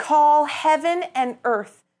 I call heaven and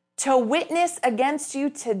earth to witness against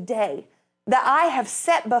you today that I have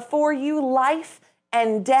set before you life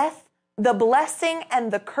and death, the blessing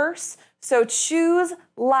and the curse. So choose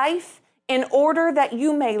life in order that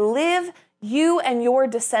you may live, you and your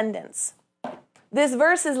descendants. This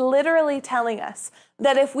verse is literally telling us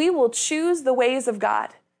that if we will choose the ways of God,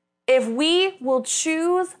 if we will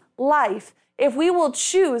choose life, if we will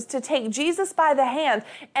choose to take Jesus by the hand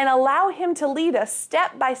and allow him to lead us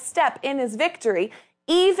step by step in his victory,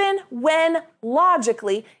 even when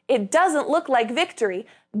logically it doesn't look like victory,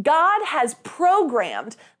 God has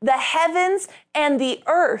programmed the heavens and the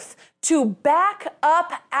earth to back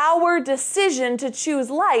up our decision to choose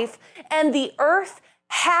life, and the earth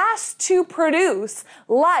has to produce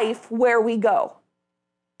life where we go.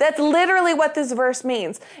 That's literally what this verse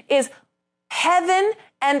means, is heaven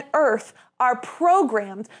and earth are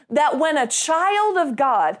programmed that when a child of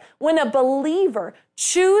God, when a believer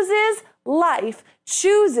chooses life,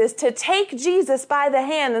 chooses to take Jesus by the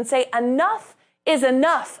hand and say, enough is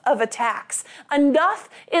enough of attacks. Enough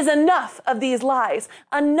is enough of these lies.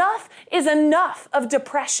 Enough is enough of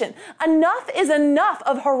depression. Enough is enough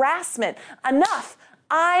of harassment. Enough.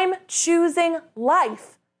 I'm choosing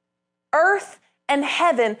life. Earth and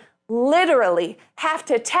heaven literally have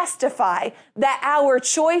to testify that our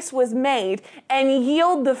choice was made and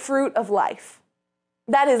yield the fruit of life.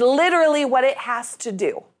 That is literally what it has to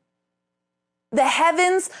do. The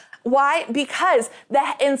heavens, why? Because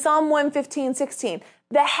in Psalm 115:16,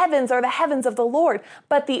 the heavens are the heavens of the Lord,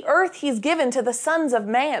 but the earth he's given to the sons of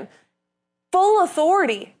man. Full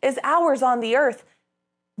authority is ours on the earth.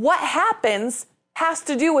 What happens has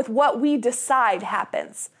to do with what we decide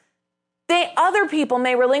happens. Other people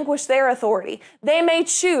may relinquish their authority. They may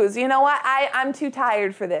choose, you know what, I'm too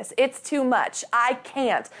tired for this. It's too much. I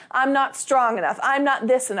can't. I'm not strong enough. I'm not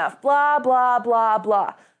this enough. Blah, blah, blah,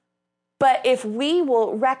 blah. But if we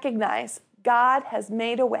will recognize God has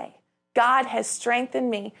made a way, God has strengthened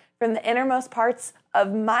me from the innermost parts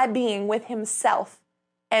of my being with himself,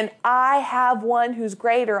 and I have one who's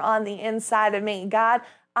greater on the inside of me. God,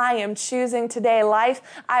 I am choosing today life.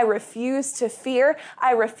 I refuse to fear.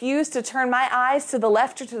 I refuse to turn my eyes to the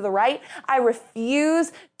left or to the right. I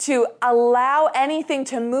refuse to allow anything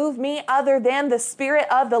to move me other than the Spirit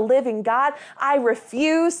of the living God. I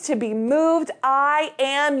refuse to be moved. I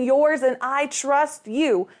am yours and I trust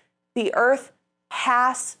you. The earth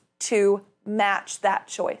has to match that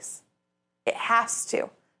choice. It has to.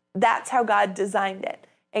 That's how God designed it.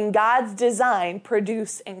 And God's design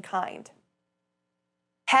produce in kind.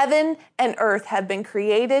 Heaven and earth have been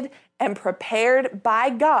created and prepared by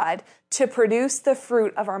God to produce the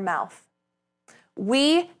fruit of our mouth.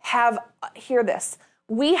 We have, hear this,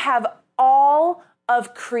 we have all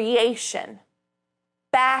of creation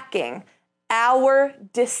backing our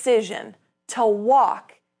decision to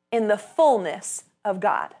walk in the fullness of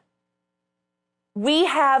God. We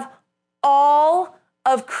have all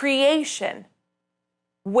of creation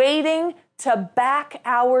waiting to back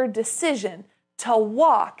our decision to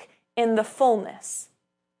walk in the fullness.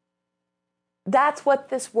 That's what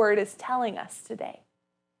this word is telling us today.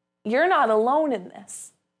 You're not alone in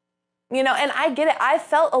this. And I get it. I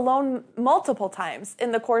felt alone multiple times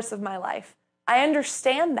in the course of my life. I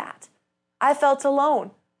understand that. I felt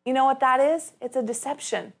alone. You know what that is? It's a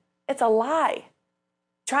deception. It's a lie.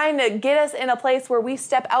 Trying to get us in a place where we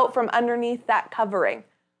step out from underneath that covering.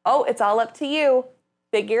 Oh, it's all up to you.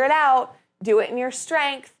 Figure it out. Do it in your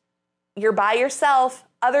strength. You're by yourself.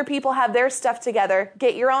 Other people have their stuff together.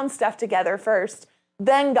 Get your own stuff together first.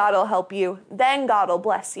 Then God will help you. Then God will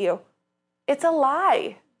bless you. It's a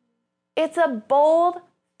lie. It's a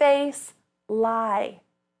bold-faced lie.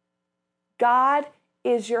 God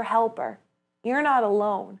is your helper. You're not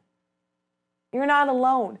alone. You're not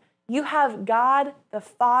alone. You have God the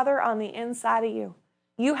Father on the inside of you.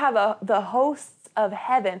 You have the hosts of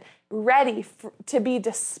heaven ready to be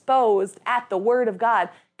disposed at the word of God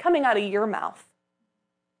coming out of your mouth.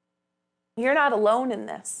 You're not alone in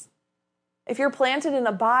this. If you're planted in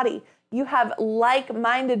a body, you have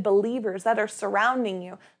like-minded believers that are surrounding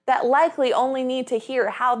you that likely only need to hear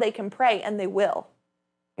how they can pray, and they will.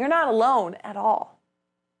 You're not alone at all.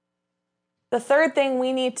 The third thing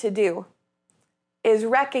we need to do is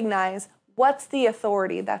recognize what's the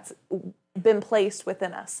authority that's been placed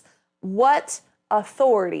within us. What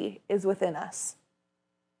authority is within us?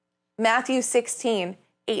 Matthew 16,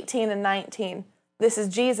 18 and 19. This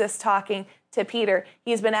is Jesus talking to Peter.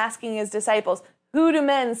 He's been asking his disciples, who do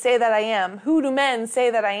men say that I am? Who do men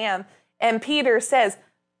say that I am? And Peter says,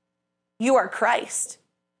 you are Christ.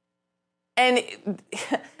 And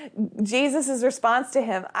Jesus' response to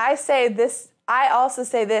him, I also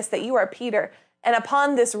say this, that you are Peter, and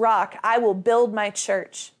upon this rock I will build my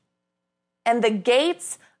church. And the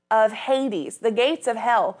gates of Hades, the gates of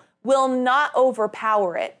hell, will not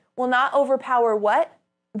overpower it. Will not overpower what?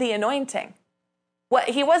 The anointing. What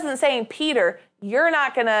he wasn't saying, Peter, you're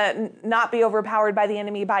not going to not be overpowered by the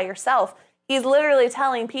enemy by yourself. He's literally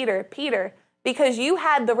telling Peter, because you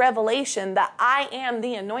had the revelation that I am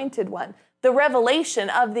the anointed one. The revelation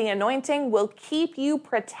of the anointing will keep you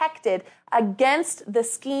protected against the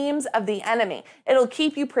schemes of the enemy. It'll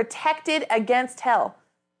keep you protected against hell.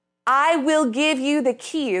 I will give you the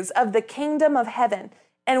keys of the kingdom of heaven,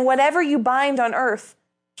 and whatever you bind on earth,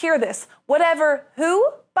 hear this, whatever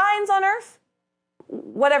who binds on earth?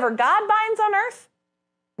 Whatever God binds on earth?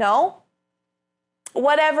 No.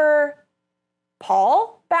 Whatever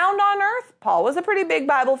Paul bound on earth? Paul was a pretty big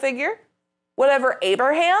Bible figure. Whatever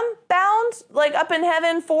Abraham bound, like up in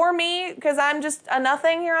heaven for me, because I'm just a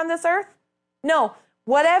nothing here on this earth? No.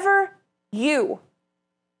 Whatever you,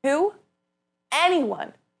 who?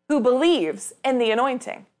 Anyone who believes in the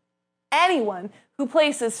anointing. Anyone who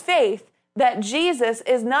places faith that Jesus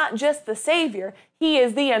is not just the Savior, he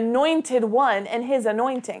is the anointed one and his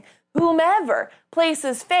anointing. Whomever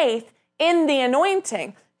places faith in the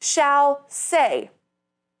anointing shall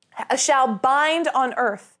bind on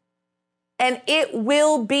earth, and it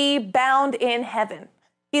will be bound in heaven.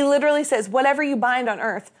 He literally says, whatever you bind on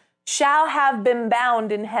earth shall have been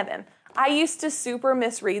bound in heaven. I used to super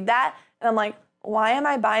misread that, and I'm like, why am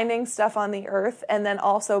I binding stuff on the earth and then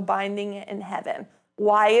also binding it in heaven?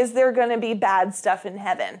 Why is there going to be bad stuff in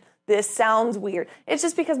heaven? This sounds weird. It's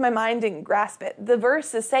just because my mind didn't grasp it. The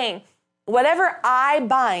verse is saying, whatever I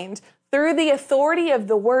bind through the authority of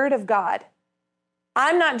the word of God,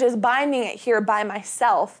 I'm not just binding it here by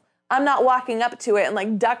myself. I'm not walking up to it and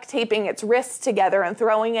like duct taping its wrists together and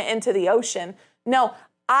throwing it into the ocean. No,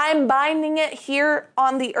 I'm binding it here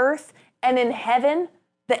on the earth, and in heaven,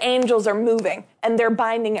 the angels are moving and they're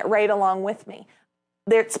binding it right along with me.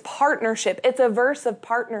 It's partnership. It's a verse of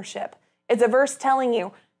partnership. It's a verse telling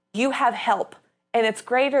you, you have help, and it's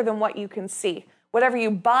greater than what you can see. Whatever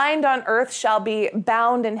you bind on earth shall be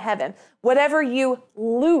bound in heaven. Whatever you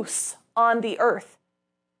loose on the earth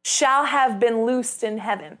shall have been loosed in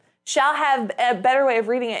heaven. Shall have, a better way of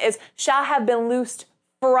reading it is, shall have been loosed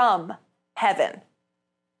from heaven.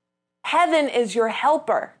 Heaven is your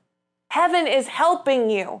helper. Heaven is helping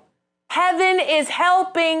you. Heaven is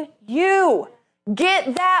helping you.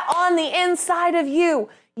 Get that on the inside of you.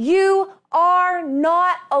 You are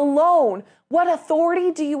not alone. What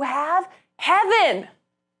authority do you have? Heaven.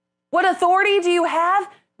 What authority do you have?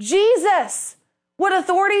 Jesus. What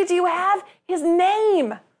authority do you have? His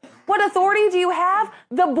name. What authority do you have?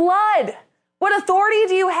 The blood. What authority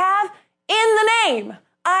do you have? In the name.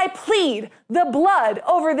 I plead the blood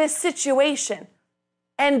over this situation.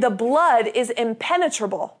 And the blood is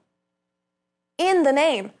impenetrable. In the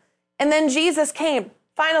name. And then Jesus came.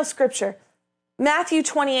 Final scripture. Matthew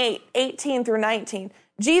 28, 18 through 19.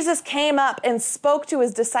 Jesus came up and spoke to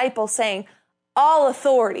his disciples saying, all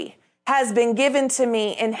authority has been given to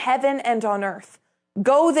me in heaven and on earth.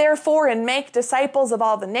 Go therefore and make disciples of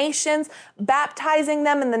all the nations, baptizing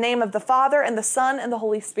them in the name of the Father and the Son and the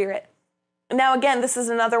Holy Spirit. Now again, this is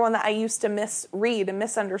another one that I used to misread and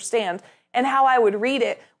misunderstand. And how I would read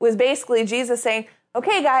it was basically Jesus saying,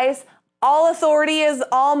 okay guys, all authority is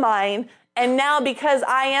all mine. And now because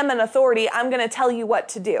I am an authority, I'm going to tell you what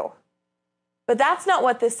to do. But that's not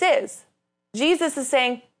what this is. Jesus is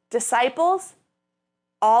saying, disciples,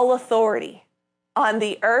 all authority on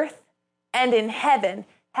the earth and in heaven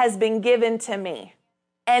has been given to me.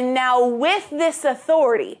 And now with this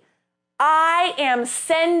authority, I am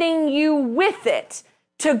sending you with it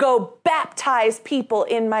to go baptize people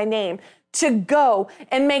in my name, to go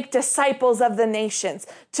and make disciples of the nations,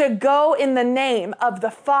 to go in the name of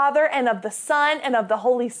the Father and of the Son and of the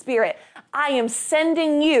Holy Spirit. I am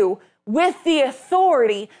sending you with the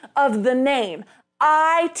authority of the name.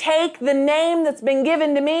 I take the name that's been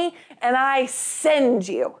given to me and I send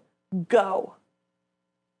you. Go.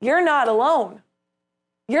 You're not alone.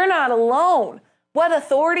 You're not alone. What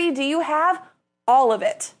authority do you have? All of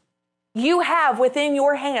it. You have within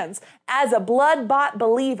your hands, as a blood-bought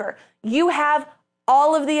believer, you have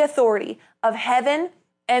all of the authority of heaven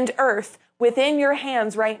and earth within your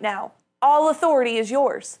hands right now. All authority is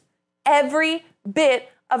yours. Every bit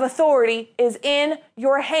of authority is in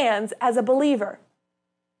your hands as a believer.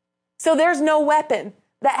 So there's no weapon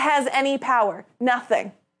that has any power.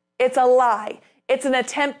 Nothing. It's a lie. It's an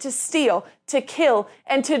attempt to steal, to kill,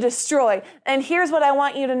 and to destroy. And here's what I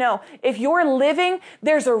want you to know. If you're living,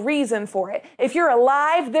 there's a reason for it. If you're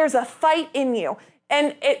alive, there's a fight in you.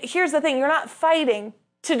 And here's the thing. You're not fighting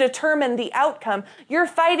to determine the outcome. You're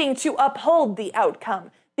fighting to uphold the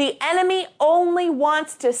outcome. The enemy only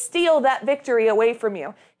wants to steal that victory away from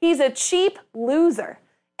you. He's a cheap loser.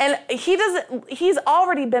 And he's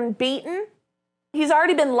already been beaten. He's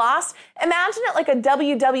already been lost. Imagine it like a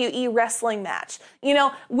WWE wrestling match,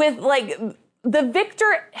 with like the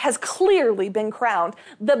victor has clearly been crowned.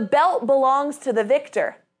 The belt belongs to the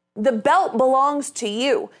victor. The belt belongs to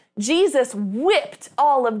you. Jesus whipped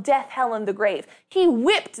all of death, hell, and the grave. He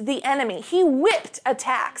whipped the enemy. He whipped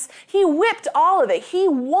attacks. He whipped all of it. He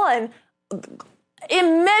won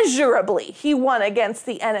immeasurably. He won against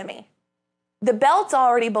the enemy. The belt's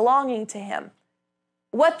already belonging to him.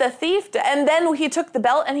 What the thief did, and then he took the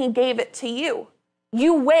belt and he gave it to you.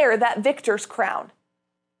 You wear that victor's crown.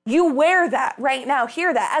 You wear that right now.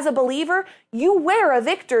 Hear that. As a believer, you wear a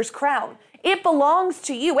victor's crown. It belongs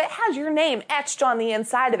to you. It has your name etched on the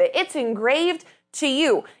inside of it. It's engraved to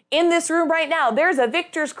you. In this room right now, there's a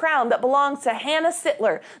victor's crown that belongs to Hannah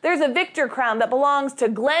Sittler. There's a victor crown that belongs to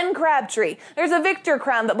Glenn Crabtree. There's a victor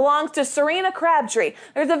crown that belongs to Serena Crabtree.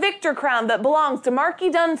 There's a victor crown that belongs to Marky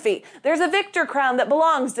Dunphy. There's a victor crown that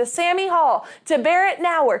belongs to Sammy Hall, to Barrett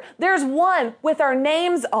Nauer. There's one with our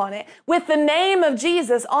names on it, with the name of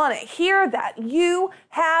Jesus on it. Hear that. You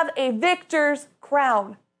have a victor's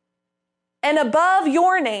crown. And above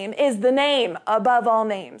your name is the name above all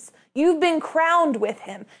names. You've been crowned with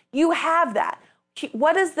him. You have that.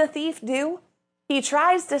 What does the thief do? He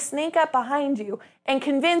tries to sneak up behind you and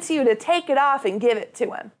convince you to take it off and give it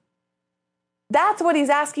to him. That's what he's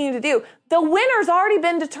asking you to do. The winner's already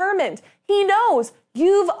been determined. He knows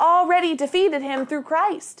you've already defeated him through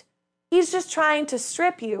Christ. He's just trying to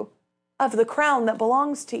strip you of the crown that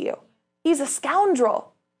belongs to you. He's a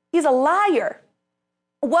scoundrel. He's a liar.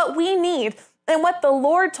 What we need, and what the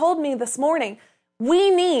Lord told me this morning,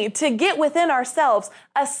 we need to get within ourselves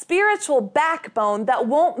a spiritual backbone that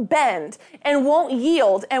won't bend and won't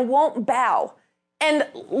yield and won't bow. And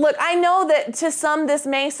look, I know that to some this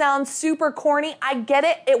may sound super corny. I get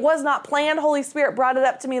it. It was not planned. Holy Spirit brought it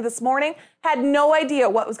up to me this morning. had no idea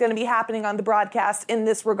what was going to be happening on the broadcast in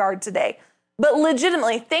this regard today. But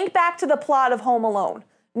legitimately, think back to the plot of Home Alone.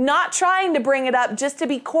 Not trying to bring it up just to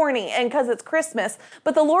be corny and because it's Christmas,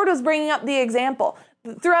 but the Lord was bringing up the example.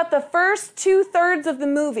 Throughout the first 2/3 of the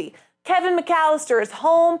movie, Kevin McAllister is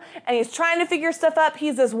home and he's trying to figure stuff up.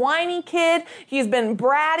 He's this whiny kid. He's been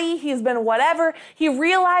bratty. He's been whatever. He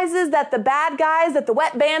realizes that the bad guys, that the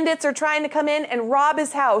wet bandits are trying to come in and rob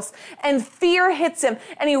his house, and fear hits him.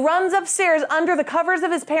 And he runs upstairs under the covers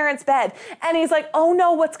of his parents' bed. And he's like, oh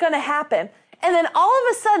no, what's going to happen? And then all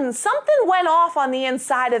of a sudden, something went off on the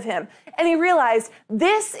inside of him. And he realized,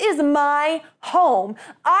 this is my home.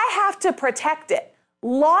 I have to protect it.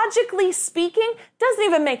 Logically speaking, doesn't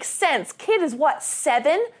even make sense. Kid is what,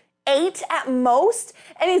 7, 8 at most?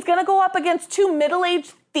 And he's going to go up against 2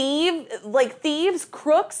 middle-aged thieves,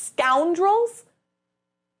 crooks, scoundrels?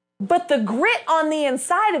 But the grit on the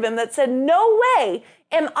inside of him that said, no way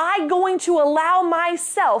am I going to allow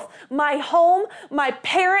myself, my home, my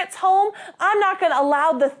parents' home, I'm not going to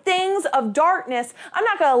allow the things of darkness, I'm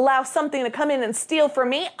not going to allow something to come in and steal from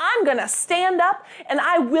me. I'm going to stand up and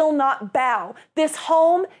I will not bow. This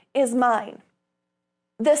home is mine.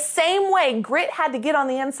 The same way grit had to get on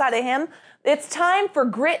the inside of him, it's time for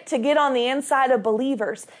grit to get on the inside of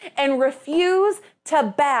believers and refuse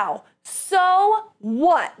to bow. So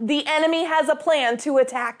what? The enemy has a plan to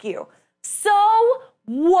attack you. So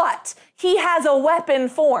what? He has a weapon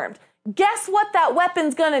formed. Guess what that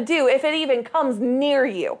weapon's gonna do if it even comes near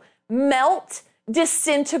you? Melt,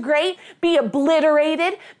 disintegrate, be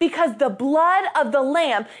obliterated, because the blood of the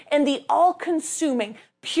Lamb and the all-consuming,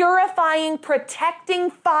 purifying, protecting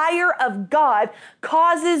fire of God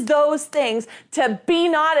causes those things to be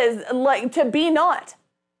not.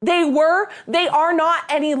 They are not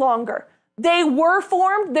any longer. They were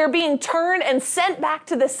formed, they're being turned and sent back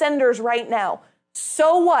to the senders right now.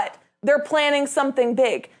 So what? They're planning something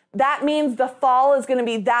big. That means the fall is going to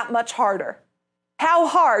be that much harder. How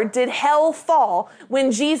hard did hell fall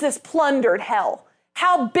when Jesus plundered hell?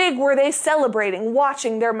 How big were they celebrating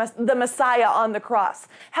watching the Messiah on the cross?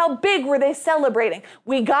 How big were they celebrating?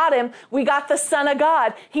 We got him. We got the Son of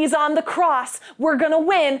God. He's on the cross. We're going to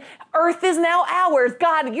win. Earth is now ours.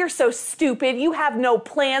 God, you're so stupid. You have no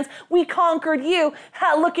plans. We conquered you.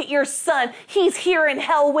 Look at your Son. He's here in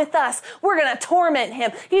hell with us. We're going to torment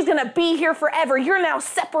him. He's going to be here forever. You're now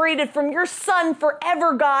separated from your Son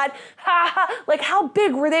forever, God. Ha ha. Like, how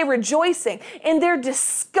big were they rejoicing in their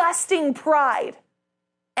disgusting pride?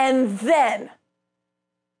 And then,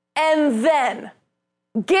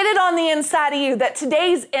 get it on the inside of you that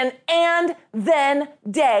today's an and then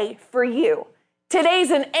day for you. Today's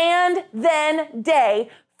an and then day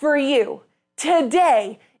for you.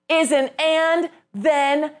 Today is an and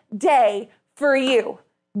then day for you.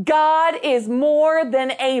 God is more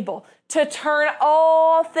than able to turn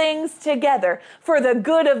all things together for the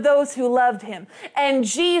good of those who loved him. And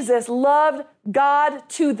Jesus loved God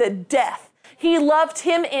to the death. He loved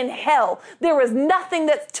him in hell. There was nothing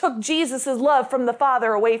that took Jesus' love from the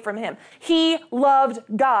Father away from him. He loved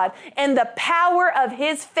God. And the power of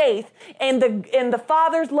his faith and the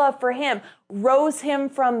Father's love for him rose him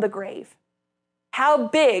from the grave. How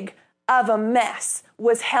big of a mess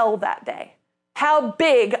was hell that day? How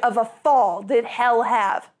big of a fall did hell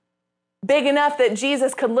have? Big enough that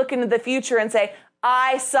Jesus could look into the future and say,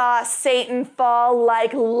 I saw Satan fall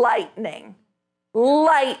like lightning.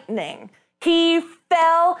 Lightning. He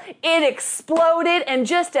fell, it exploded, and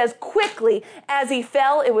just as quickly as he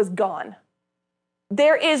fell, it was gone.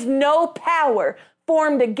 There is no power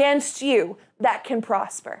formed against you that can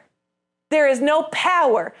prosper. There is no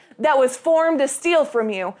power that was formed to steal from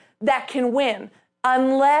you that can win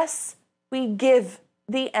unless we give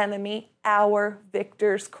the enemy our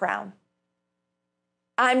victor's crown.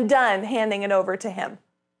 I'm done handing it over to him.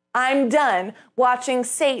 I'm done watching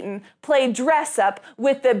Satan play dress up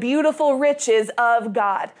with the beautiful riches of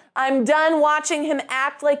God. I'm done watching him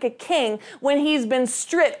act like a king when he's been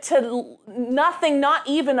stripped to nothing, not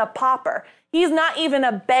even a pauper. He's not even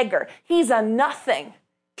a beggar. He's a nothing.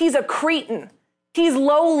 He's a cretin. He's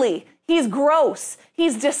lowly. He's gross.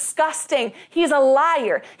 He's disgusting. He's a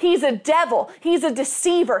liar. He's a devil. He's a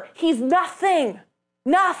deceiver. He's nothing.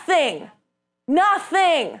 Nothing.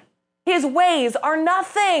 Nothing. His ways are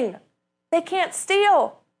nothing. They can't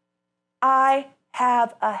steal. I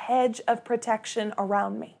have a hedge of protection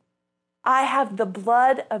around me. I have the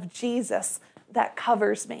blood of Jesus that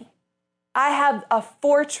covers me. I have a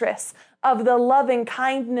fortress of the loving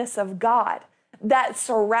kindness of God that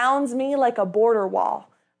surrounds me like a border wall.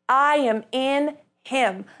 I am in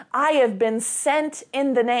him. I have been sent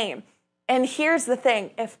in the name. And here's the thing,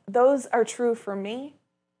 if those are true for me,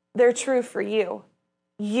 they're true for you.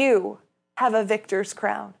 You have a victor's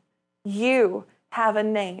crown. You have a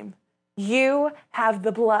name. You have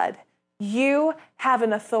the blood. You have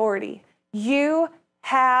an authority. You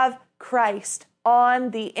have Christ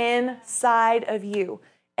on the inside of you.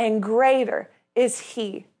 And greater is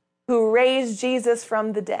he who raised Jesus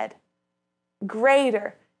from the dead.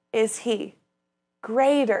 Greater is he.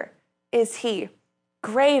 Greater is he.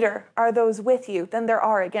 Greater are those with you than there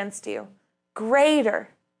are against you. Greater.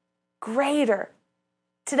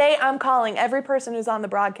 Today I'm calling every person who's on the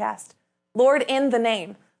broadcast, Lord, in the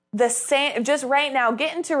name, just right now,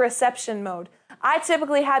 get into reception mode. I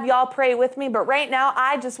typically have y'all pray with me, but right now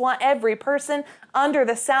I just want every person under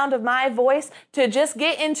the sound of my voice to just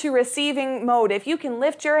get into receiving mode. If you can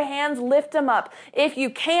lift your hands, lift them up. If you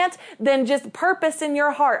can't, then just purpose in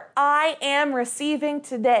your heart, I am receiving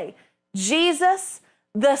today. Jesus,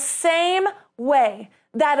 the same way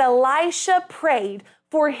that Elisha prayed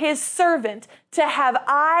for his servant to have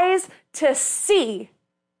eyes to see,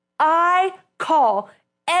 I call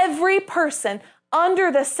every person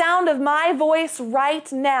under the sound of my voice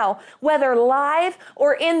right now, whether live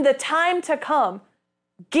or in the time to come,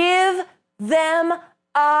 give them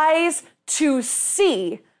eyes to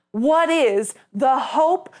see what is the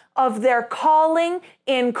hope of their calling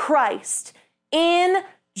in Christ. In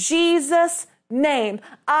Jesus' name,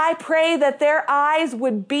 I pray that their eyes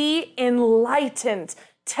would be enlightened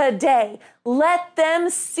today. Let them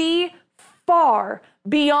see far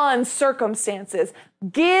beyond circumstances.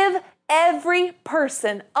 Give every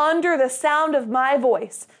person under the sound of my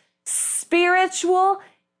voice spiritual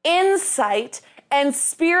insight and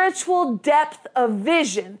spiritual depth of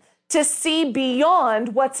vision to see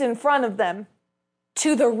beyond what's in front of them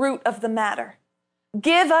to the root of the matter.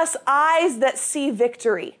 Give us eyes that see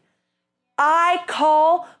victory. I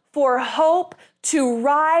call for hope to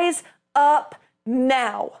rise up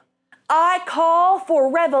now. I call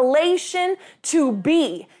for revelation to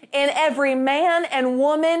be in every man and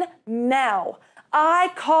woman now.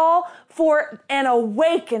 I call for an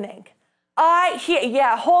awakening.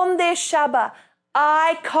 Honde Shaba.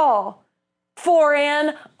 I call for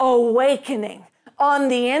an awakening on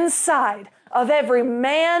the inside of every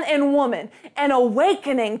man and woman, an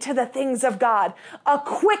awakening to the things of God, a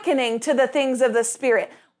quickening to the things of the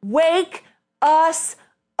Spirit. Wake us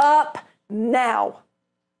up now.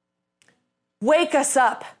 Wake us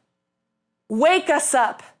up. Wake us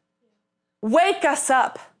up. Wake us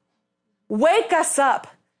up. Wake us up.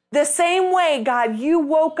 The same way, God, you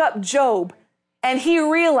woke up Job and he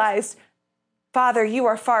realized, Father, you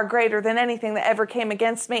are far greater than anything that ever came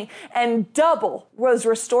against me. And double was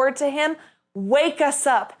restored to him. Wake us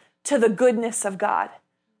up to the goodness of God.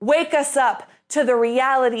 Wake us up to the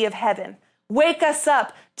reality of heaven. Wake us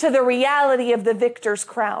up to the reality of the victor's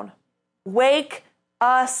crown. Wake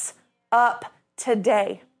us up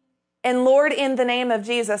today. And Lord, in the name of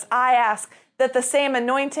Jesus, I ask that the same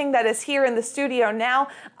anointing that is here in the studio now,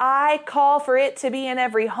 I call for it to be in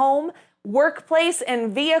every home, workplace,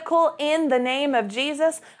 and vehicle in the name of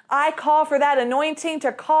Jesus. I call for that anointing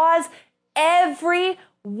to cause every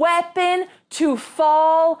weapon to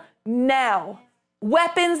fall now.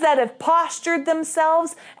 Weapons that have postured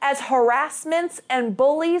themselves as harassments and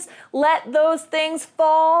bullies, let those things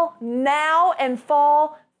fall now and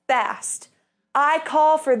fall fast. I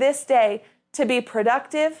call for this day to be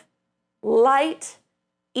productive, light,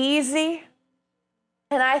 easy.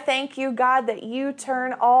 And I thank you, God, that you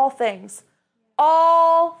turn all things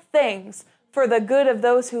for the good of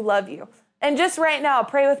those who love you. And just right now,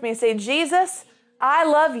 pray with me. Say, Jesus, I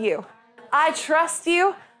love you. I trust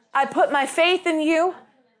you. I put my faith in you.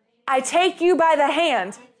 I take you by the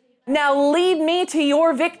hand. Now lead me to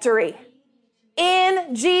your victory.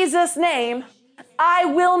 In Jesus' name, I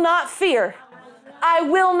will not fear. I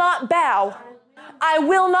will not bow. I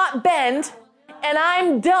will not bend. And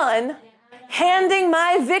I'm done handing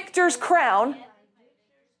my victor's crown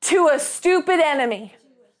to a stupid enemy.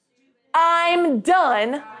 I'm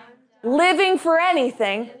done living for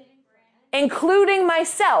anything, including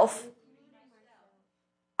myself.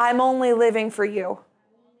 I'm only living for you.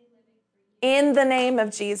 In the name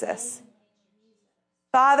of Jesus.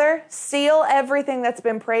 Father, seal everything that's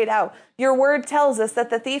been prayed out. Your word tells us that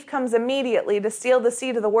the thief comes immediately to steal the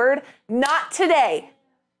seed of the word. Not today.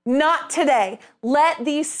 Not today. Let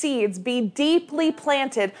these seeds be deeply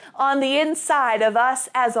planted on the inside of us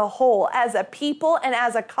as a whole, as a people, and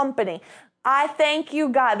as a company. I thank you,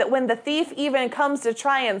 God, that when the thief even comes to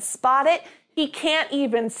try and spot it, he can't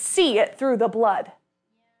even see it through the blood.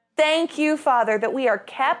 Thank you, Father, that we are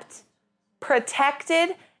kept,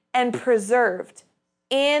 protected, and preserved.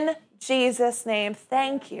 In Jesus' name,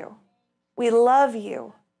 thank you. We love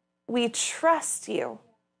you. we trust you,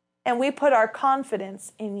 and we put our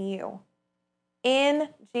confidence in you. In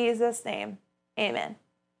Jesus' name, amen.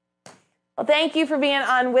 Well, thank you for being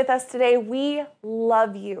on with us today. We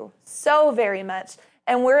love you so very much,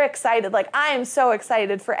 and we're excited. Like, I am so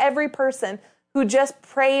excited for every person who just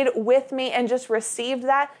prayed with me and just received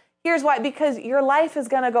that. Here's why: because your life is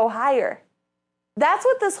going to go higher. That's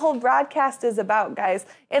what this whole broadcast is about, guys.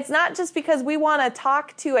 It's not just because we want to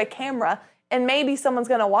talk to a camera and maybe someone's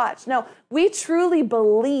going to watch. No, we truly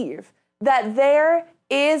believe that there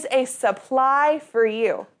is a supply for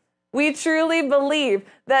you. We truly believe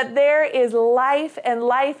that there is life and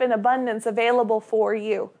life in abundance available for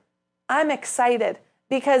you. I'm excited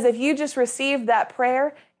because if you just received that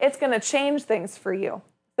prayer, it's going to change things for you.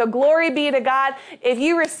 So glory be to God. If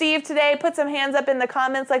you received today, put some hands up in the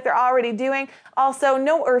comments like they're already doing. Also,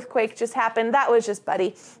 no earthquake just happened. That was just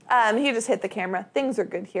Buddy. He just hit the camera. Things are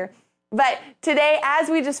good here. But today, as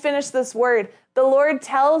we just finished this word, the Lord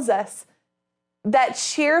tells us that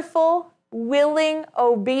cheerful, willing,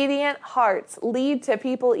 obedient hearts lead to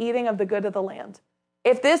people eating of the good of the land.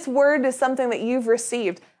 If this word is something that you've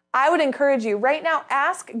received, I would encourage you right now,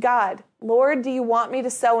 ask God, Lord, do you want me to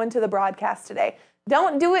sow into the broadcast today?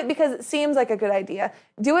 Don't do it because it seems like a good idea.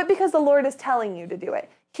 Do it because the Lord is telling you to do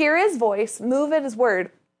it. Hear his voice, move at his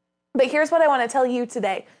word. But here's what I want to tell you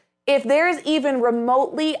today. If there's even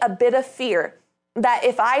remotely a bit of fear that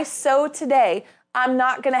if I sow today, I'm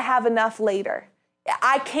not going to have enough later.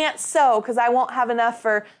 I can't sow because I won't have enough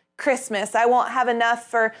for Christmas. I won't have enough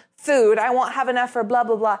for food. I won't have enough for blah,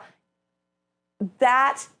 blah, blah.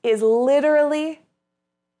 That is literally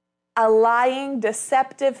a lying,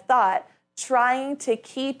 deceptive thought trying to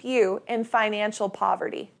keep you in financial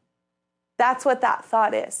poverty. That's what that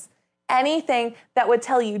thought is. Anything that would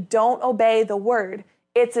tell you don't obey the word,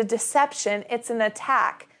 it's a deception, it's an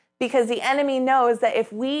attack, because the enemy knows that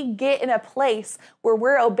if we get in a place where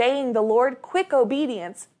we're obeying the Lord, quick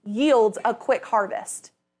obedience yields a quick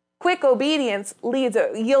harvest. Quick obedience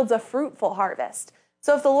yields a fruitful harvest.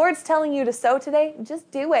 So if the Lord's telling you to sow today, just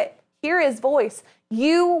do it. Hear his voice.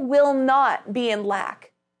 You will not be in lack.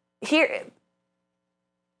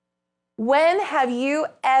 When have you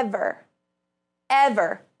ever,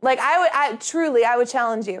 like I would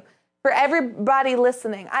challenge you, for everybody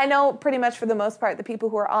listening, I know pretty much for the most part, the people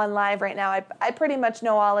who are on live right now, I pretty much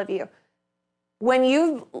know all of you. When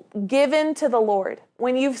you've given to the Lord,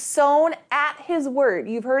 when you've sown at his word,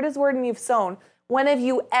 you've heard his word and you've sown, when have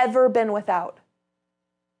you ever been without?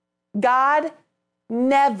 God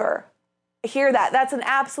never, hear that, that's an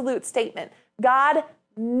absolute statement. God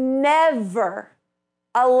never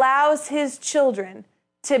allows his children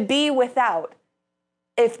to be without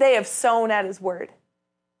if they have sown at his word.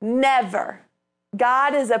 Never.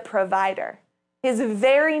 God is a provider. His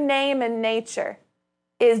very name and nature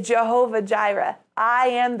is Jehovah Jireh. I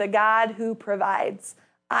am the God who provides.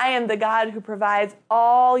 I am the God who provides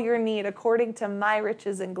all your need according to my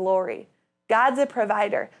riches and glory. God's a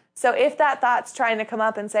provider. So if that thought's trying to come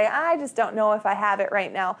up and say, I just don't know if I have it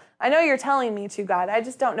right now. I know you're telling me to, God. I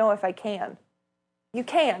just don't know if I can. You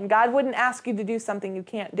can. God wouldn't ask you to do something you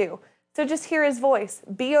can't do. So just hear his voice.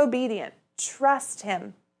 Be obedient. Trust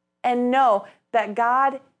him. And know that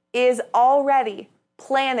God is already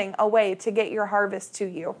planning a way to get your harvest to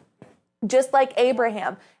you. Just like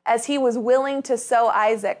Abraham, as he was willing to sow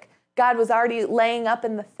Isaac, God was already laying up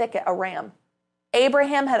in the thicket a ram.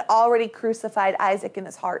 Abraham had already crucified Isaac in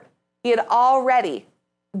his heart. He had already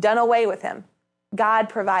done away with him. God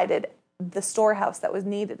provided the storehouse that was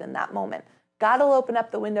needed in that moment. God will open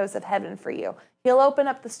up the windows of heaven for you. He'll open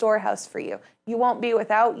up the storehouse for you. You won't be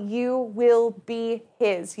without. You will be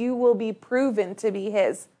his. You will be proven to be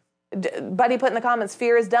his. Buddy put in the comments,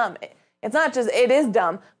 fear is dumb. It's not just, it is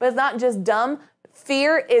dumb, but it's not just dumb.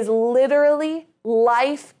 Fear is literally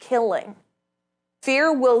life-killing.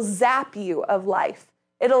 Fear will zap you of life.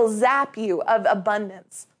 It'll zap you of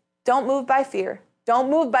abundance. Don't move by fear. Don't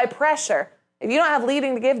move by pressure. If you don't have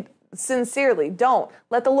leading to give, sincerely, don't.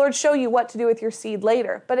 Let the Lord show you what to do with your seed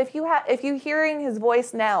later. But if you're hearing his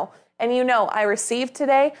voice now and you know, I received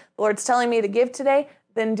today, the Lord's telling me to give today,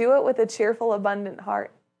 then do it with a cheerful, abundant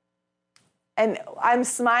heart. And I'm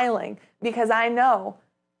smiling because I know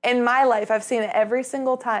in my life, I've seen it every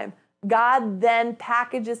single time. God then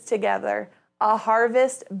packages together a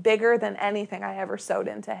harvest bigger than anything I ever sowed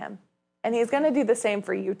into him. And he's going to do the same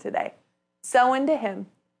for you today. Sow into him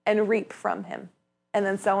and reap from him. And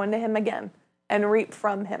then sow into him again and reap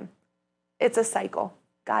from him. It's a cycle.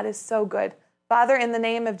 God is so good. Father, in the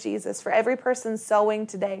name of Jesus, for every person sowing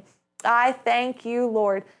today, I thank you,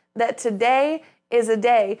 Lord, that today is a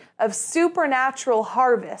day of supernatural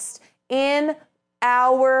harvest in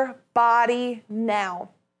our body now.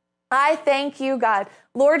 I thank you, God,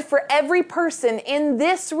 Lord, for every person in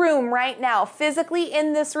this room right now, physically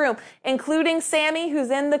in this room, including Sammy, who's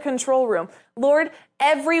in the control room. Lord,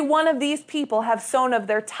 every one of these people have sown of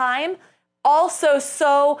their time, also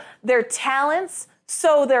sow their talents,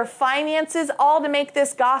 sow their finances, all to make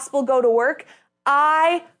this gospel go to work.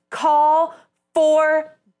 I call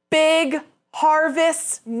for big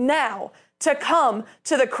harvests now to come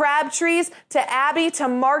to the Crabtrees, to Abby, to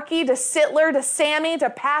Marky, to Sittler, to Sammy, to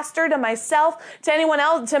Pastor, to myself, to anyone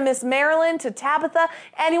else, to Miss Marilyn, to Tabitha,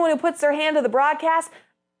 anyone who puts their hand to the broadcast.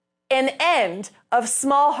 An end of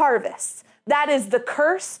small harvests. That is the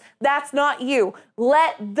curse. That's not you.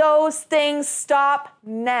 Let those things stop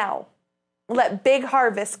now. Let big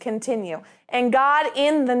harvests continue. And God,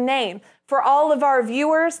 in the name, for all of our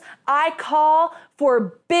viewers, I call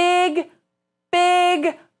for big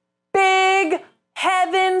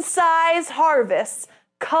heaven-sized harvests.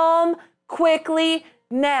 Come quickly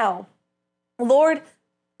now. Lord,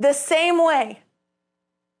 the same way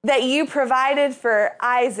that you provided for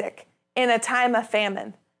Isaac in a time of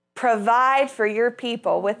famine, provide for your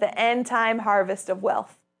people with the end time harvest of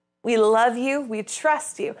wealth. We love you, we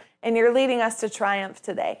trust you, and you're leading us to triumph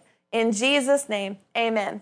today. In Jesus' name, amen.